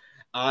Gloucester,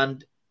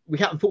 and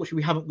unfortunately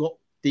we haven't got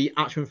the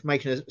actual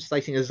information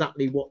stating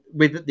exactly what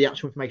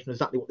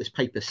this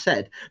paper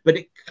said, but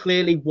it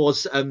clearly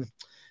was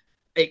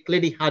it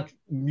clearly had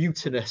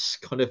mutinous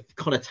kind of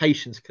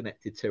connotations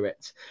connected to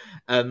it,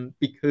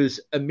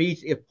 because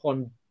immediately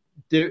upon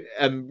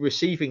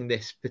receiving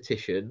this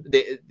petition,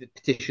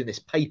 this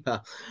paper,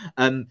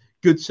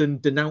 Goodson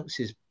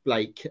denounces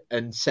Blake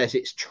and says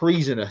it's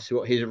treasonous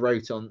what he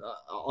wrote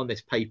on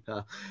this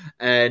paper,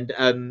 and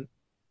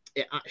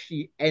it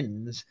actually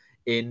ends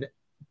in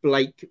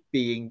Blake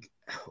being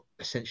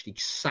essentially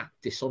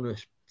sacked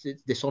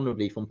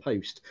dishonorably from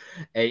post.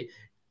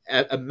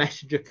 A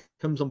messenger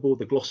comes on board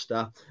the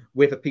Gloucester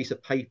with a piece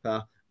of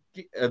paper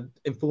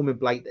informing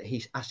Blake that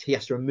he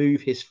has to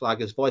remove his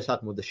flag as vice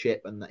admiral of the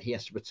ship and that he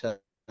has to return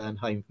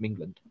home from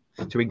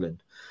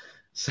England.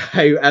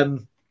 So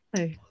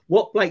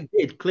what Blake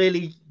did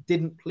clearly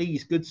didn't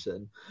please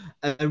Goodson,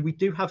 and we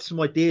do have some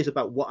ideas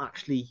about what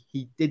actually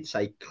he did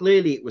say.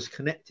 Clearly it was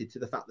connected to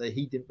the fact that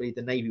he didn't believe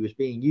the Navy was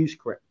being used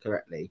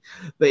correctly,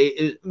 but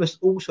it must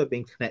also have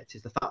been connected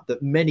to the fact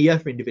that many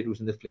other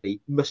individuals in the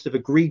fleet must have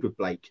agreed with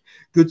Blake.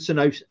 Goodson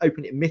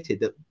openly admitted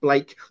that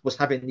Blake was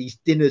having these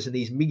dinners and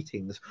these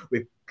meetings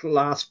with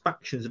class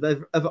factions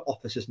of other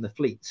officers in the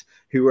fleet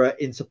who were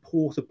in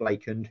support of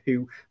Blake and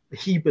who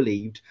he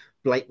believed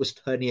Blake was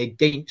turning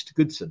against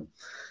Goodson.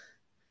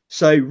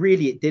 So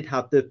really, it did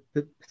have the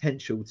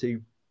potential to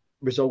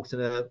result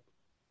in a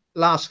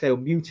large-scale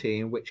mutiny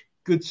in which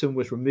Goodson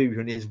was removed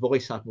and his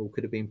vice admiral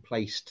could have been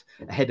placed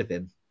ahead of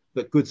him.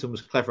 But Goodson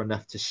was clever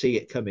enough to see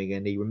it coming,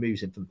 and he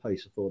removes him from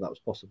post before that was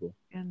possible.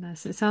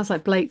 Goodness, it sounds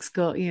like Blake's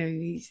got,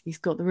 he's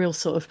got the real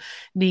sort of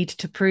need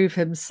to prove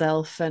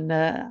himself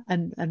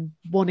and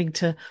wanting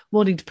to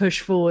push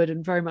forward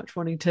and very much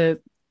wanting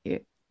to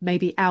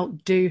maybe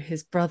outdo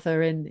his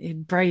brother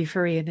in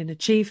bravery and in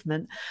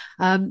achievement.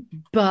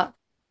 But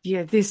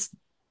yeah, this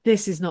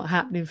is not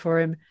happening for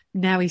him.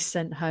 Now he's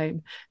sent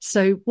home.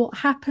 So what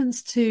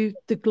happens to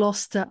the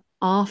Gloucester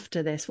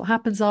after this? What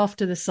happens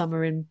after the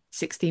summer in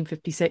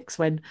 1656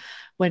 when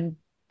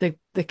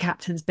the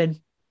captain's been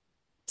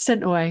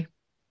sent away?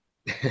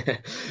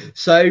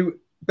 So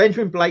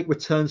Benjamin Blake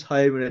returns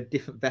home in a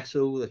different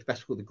vessel, the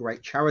vessel called the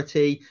Great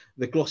Charity.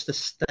 The Gloucester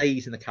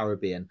stays in the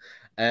Caribbean,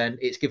 and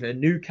it's given a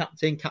new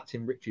captain,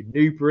 Captain Richard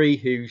Newbury,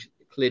 who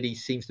clearly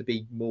seems to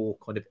be more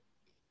kind of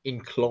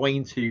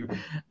inclined to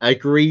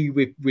agree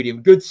with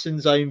William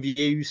Goodson's own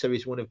views. So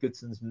he's one of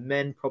Goodson's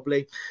men,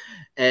 probably.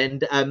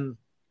 And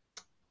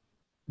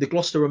the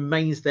Gloucester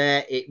remains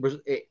there.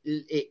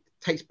 It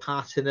takes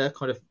part in a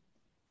kind of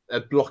a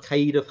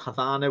blockade of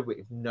Havana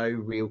with no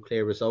real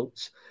clear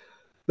results.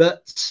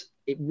 But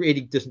it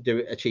really doesn't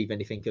achieve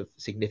anything of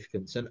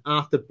significance. And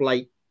after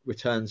Blake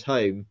returns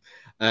home,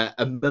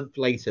 a month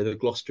later, the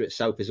Gloucester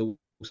itself is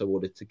also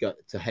ordered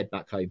to head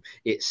back home.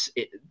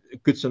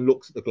 Goodson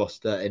looks at the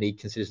Gloucester and he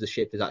considers the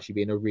ship as actually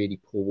being in a really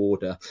poor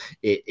order.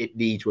 It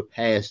needs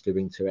repairs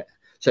doing to it.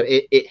 So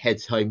it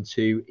heads home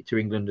to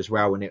England as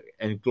well,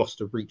 and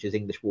Gloucester reaches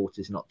English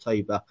waters in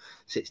October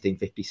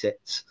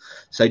 1656.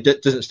 So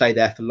it doesn't stay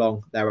there for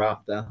long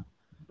thereafter.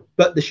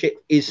 But the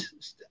ship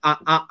is,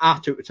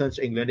 after it returns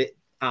to England,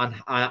 and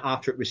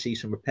after it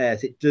receives some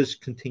repairs, it does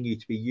continue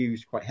to be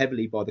used quite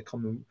heavily by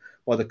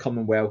the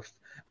Commonwealth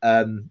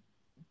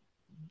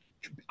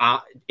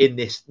in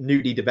this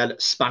newly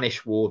developed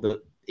Spanish war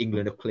that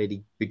England have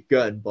clearly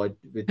begun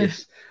with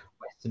this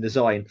Western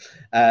design.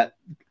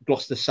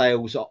 Gloucester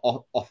sails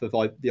off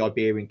of the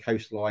Iberian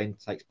coastline,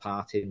 takes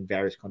part in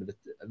various kind of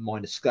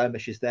minor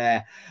skirmishes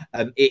there.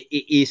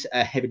 It is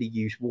a heavily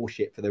used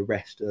warship for the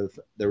rest of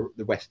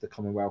the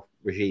Commonwealth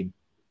regime.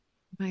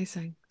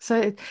 Amazing.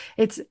 So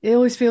it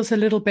always feels a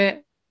little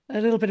bit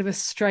of a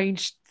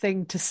strange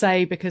thing to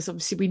say, because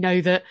obviously we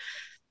know that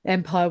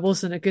empire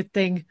wasn't a good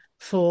thing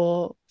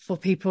for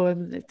people,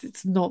 and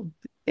it's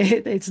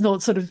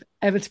not sort of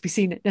ever to be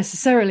seen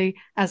necessarily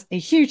as a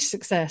huge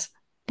success.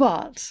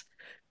 But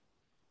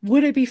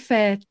would it be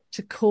fair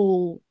to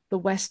call the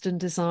Western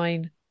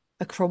design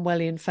a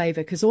Cromwellian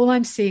favour? Because all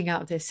I'm seeing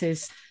out of this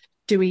is,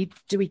 do we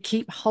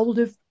keep hold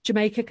of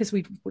Jamaica because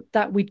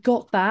we'd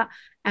got that,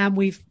 and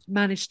we've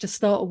managed to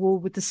start a war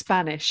with the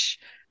Spanish.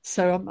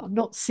 So I'm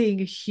not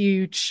seeing a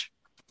huge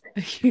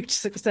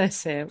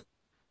success here.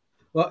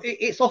 Well,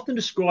 it's often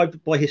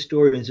described by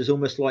historians as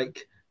almost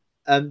like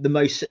the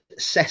most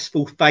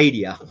successful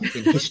failure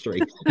in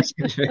history.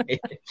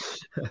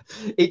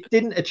 It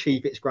didn't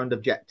achieve its grand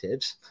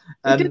objectives.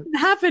 It didn't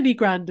have any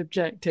grand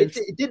objectives.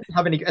 It didn't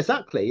have any,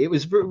 exactly. It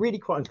was really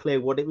quite unclear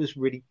what it was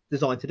really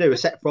designed to do,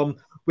 except from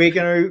we're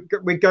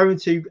going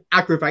to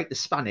aggravate the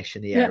Spanish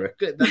in the area.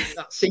 Yeah.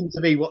 That seemed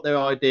to be what their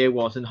idea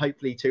was, and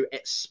hopefully to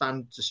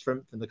expand to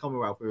strengthen the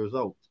Commonwealth as a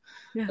result.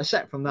 Yeah.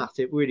 Except from that,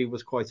 it really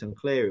was quite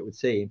unclear, it would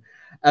seem.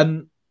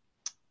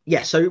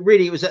 So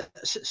really it was a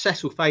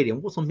successful failure.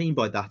 And what I mean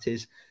by that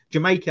is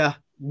Jamaica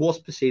was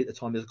perceived at the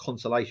time as a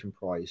consolation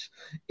prize.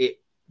 At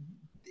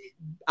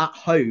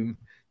home,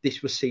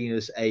 this was seen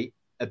as a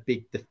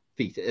big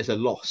defeat, as a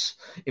loss.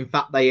 In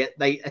fact, they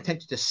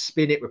attempted to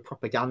spin it with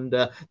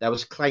propaganda. There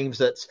was claims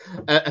that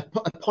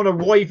upon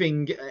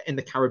arriving in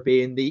the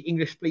Caribbean, the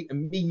English fleet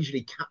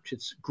immediately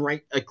captured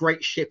a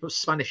great ship, a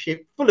Spanish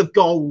ship, full of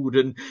gold,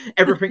 and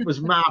everything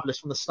was marvellous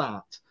from the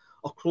start.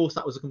 Of course,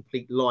 that was a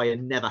complete lie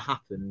and never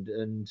happened.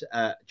 And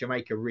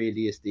Jamaica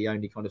really is the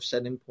only kind of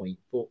selling point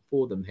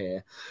for them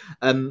here.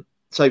 And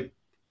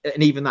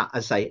even that,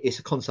 as I say, it's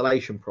a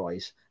consolation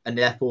prize, and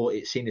therefore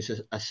it's seen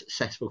as a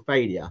successful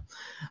failure.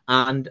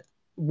 And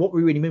what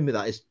we really mean with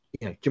that is,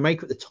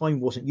 Jamaica at the time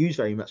wasn't used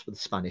very much for the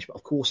Spanish, but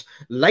of course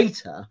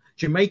later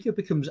Jamaica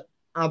becomes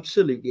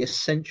absolutely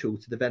essential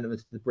to the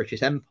development of the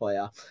British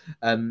Empire,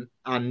 and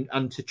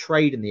to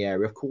trade in the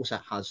area. Of course,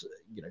 that has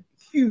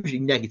hugely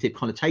negative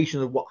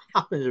connotations of what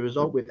happens as a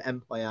result with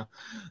empire,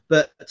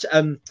 but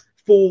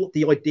for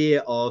the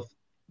idea of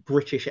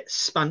British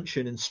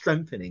expansion and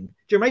strengthening,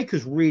 Jamaica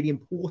is really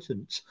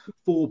important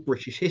for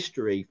British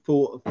history,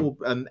 for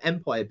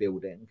empire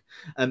building.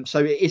 So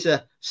it is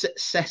a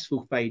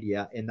successful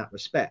failure in that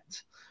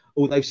respect.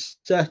 Although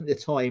certainly at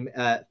the time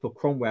for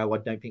Cromwell, I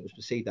don't think it was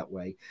perceived that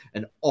way.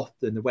 And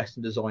often the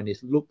Western design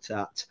is looked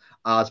at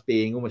as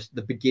being almost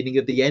the beginning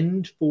of the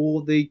end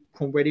for the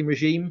Cromwellian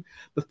regime.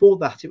 Before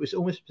that, it was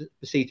almost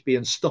perceived to be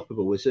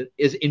unstoppable, as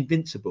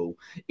invincible.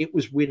 It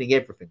was winning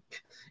everything.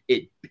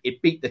 It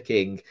beat the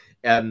king.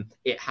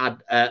 It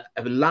had a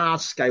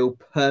large-scale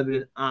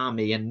permanent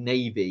army and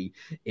navy.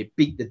 It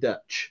beat the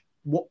Dutch.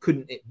 What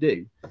couldn't it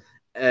do?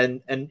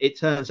 and it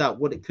turns out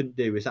what it couldn't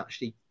do is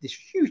actually this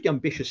hugely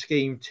ambitious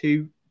scheme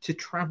to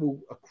travel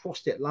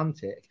across the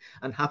Atlantic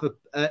and have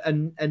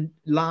a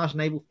large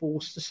naval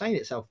force sustain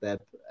itself there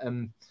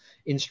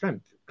in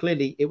strength.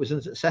 Clearly, it was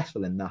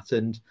unsuccessful in that,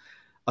 and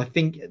I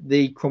think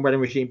the Cromwellian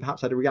regime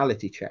perhaps had a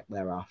reality check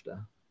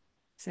thereafter.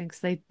 Since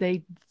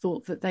they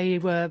thought that they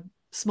were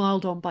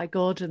smiled on by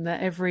God, and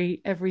that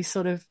every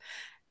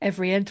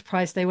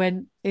enterprise they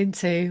went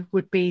into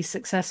would be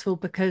successful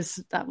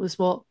because that was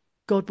what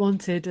God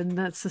wanted. And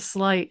that's a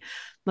slight,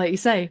 like you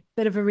say,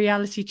 bit of a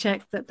reality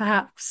check that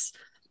perhaps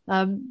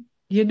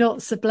you're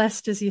not so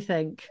blessed as you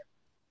think.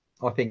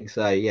 I think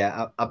so,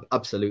 yeah,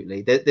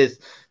 absolutely. There's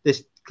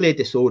clear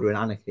disorder and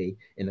anarchy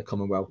in the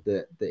Commonwealth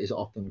that is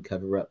often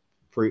covered up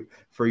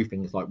through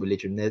things like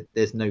religion.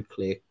 There's no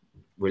clear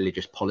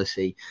religious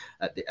policy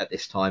at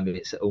this time.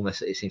 It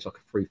seems like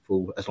a free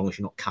fall as long as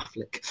you're not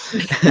Catholic.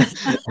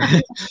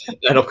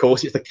 And of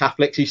course, it's the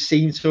Catholics who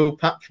seem to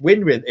perhaps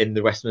win in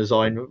the Western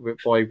Design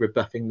by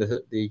rebuffing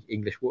the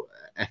English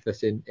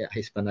effort in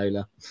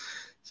Hispaniola.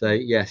 So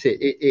yes,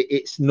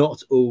 it's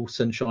not all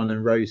sunshine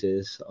and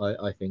roses,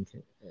 I think,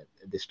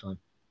 at this time.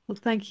 Well,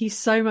 thank you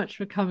so much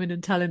for coming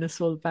and telling us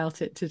all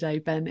about it today,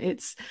 Ben.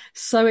 It's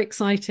so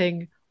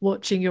exciting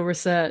watching your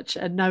research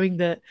and knowing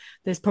that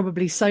there's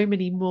probably so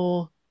many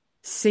more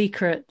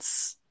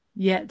secrets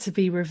yet to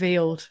be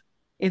revealed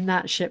in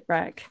that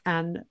shipwreck,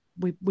 and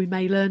we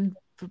may learn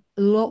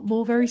a lot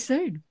more very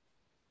soon.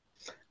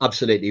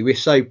 Absolutely. We're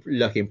so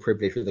lucky and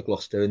privileged with the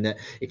Gloucester, and that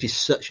it is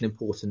such an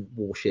important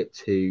warship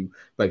to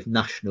both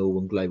national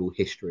and global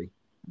history.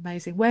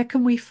 Amazing. Where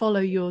can we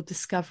follow your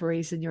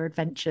discoveries and your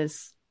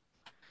adventures?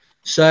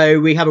 So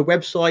we have a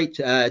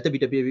website,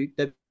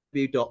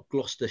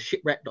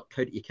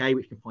 www.gloucestershipwreck.co.uk,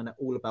 which you can find out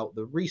all about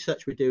the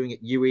research we're doing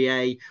at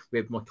UEA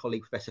with my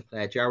colleague Professor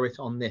Claire Jarrett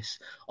on this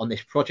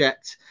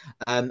project.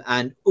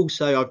 And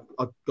also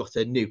I've got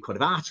a new kind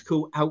of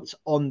article out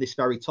on this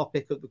very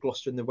topic of the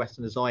Gloucester and the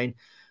Western Design,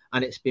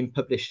 and it's been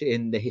published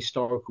in the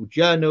Historical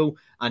Journal,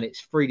 and it's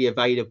freely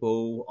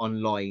available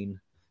online.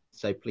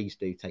 So please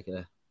do take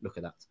a look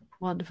at that.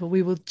 Wonderful.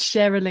 We will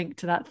share a link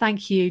to that.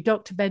 Thank you,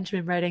 Dr.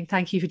 Benjamin Redding.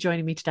 Thank you for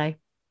joining me today.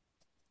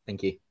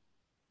 Thank you.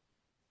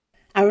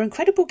 Our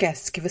incredible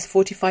guests give us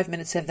 45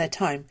 minutes of their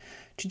time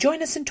to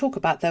join us and talk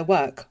about their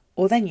work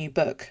or their new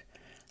book.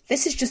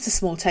 This is just a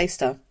small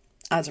taster.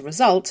 As a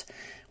result,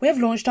 we have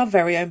launched our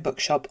very own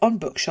bookshop on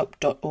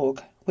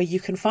bookshop.org, where you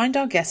can find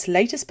our guests'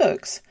 latest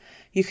books,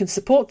 you can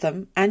support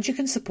them, and you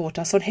can support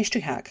us on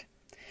History Hack.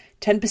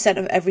 10%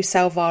 of every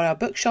sale via our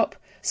bookshop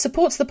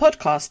supports the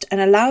podcast and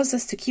allows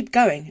us to keep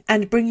going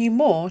and bring you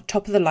more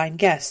top-of-the-line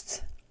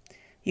guests.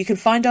 You can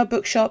find our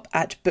bookshop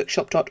at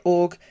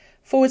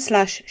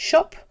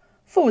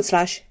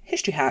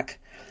bookshop.org/shop/History Hack,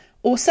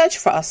 or search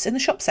for us in the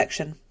shop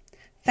section.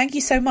 Thank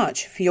you so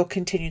much for your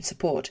continued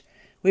support.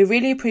 We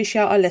really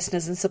appreciate our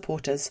listeners and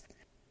supporters.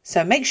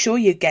 So make sure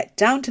you get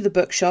down to the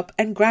bookshop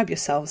and grab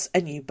yourselves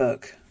a new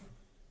book.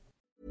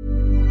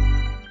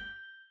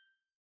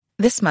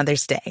 This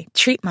Mother's Day,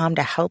 treat mom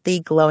to healthy,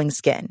 glowing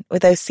skin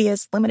with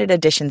Osea's limited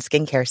edition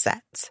skincare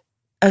sets.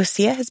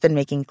 Osea has been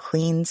making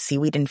clean,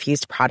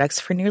 seaweed-infused products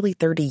for nearly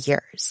 30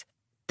 years.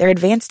 Their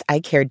advanced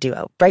eye care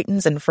duo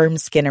brightens and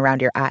firms skin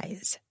around your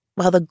eyes,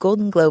 while the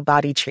Golden Glow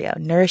Body Trio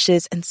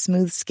nourishes and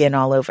smooths skin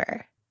all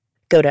over.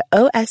 Go to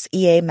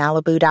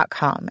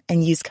OSEAMalibu.com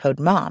and use code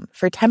MOM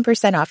for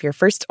 10% off your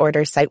first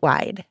order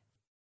site-wide.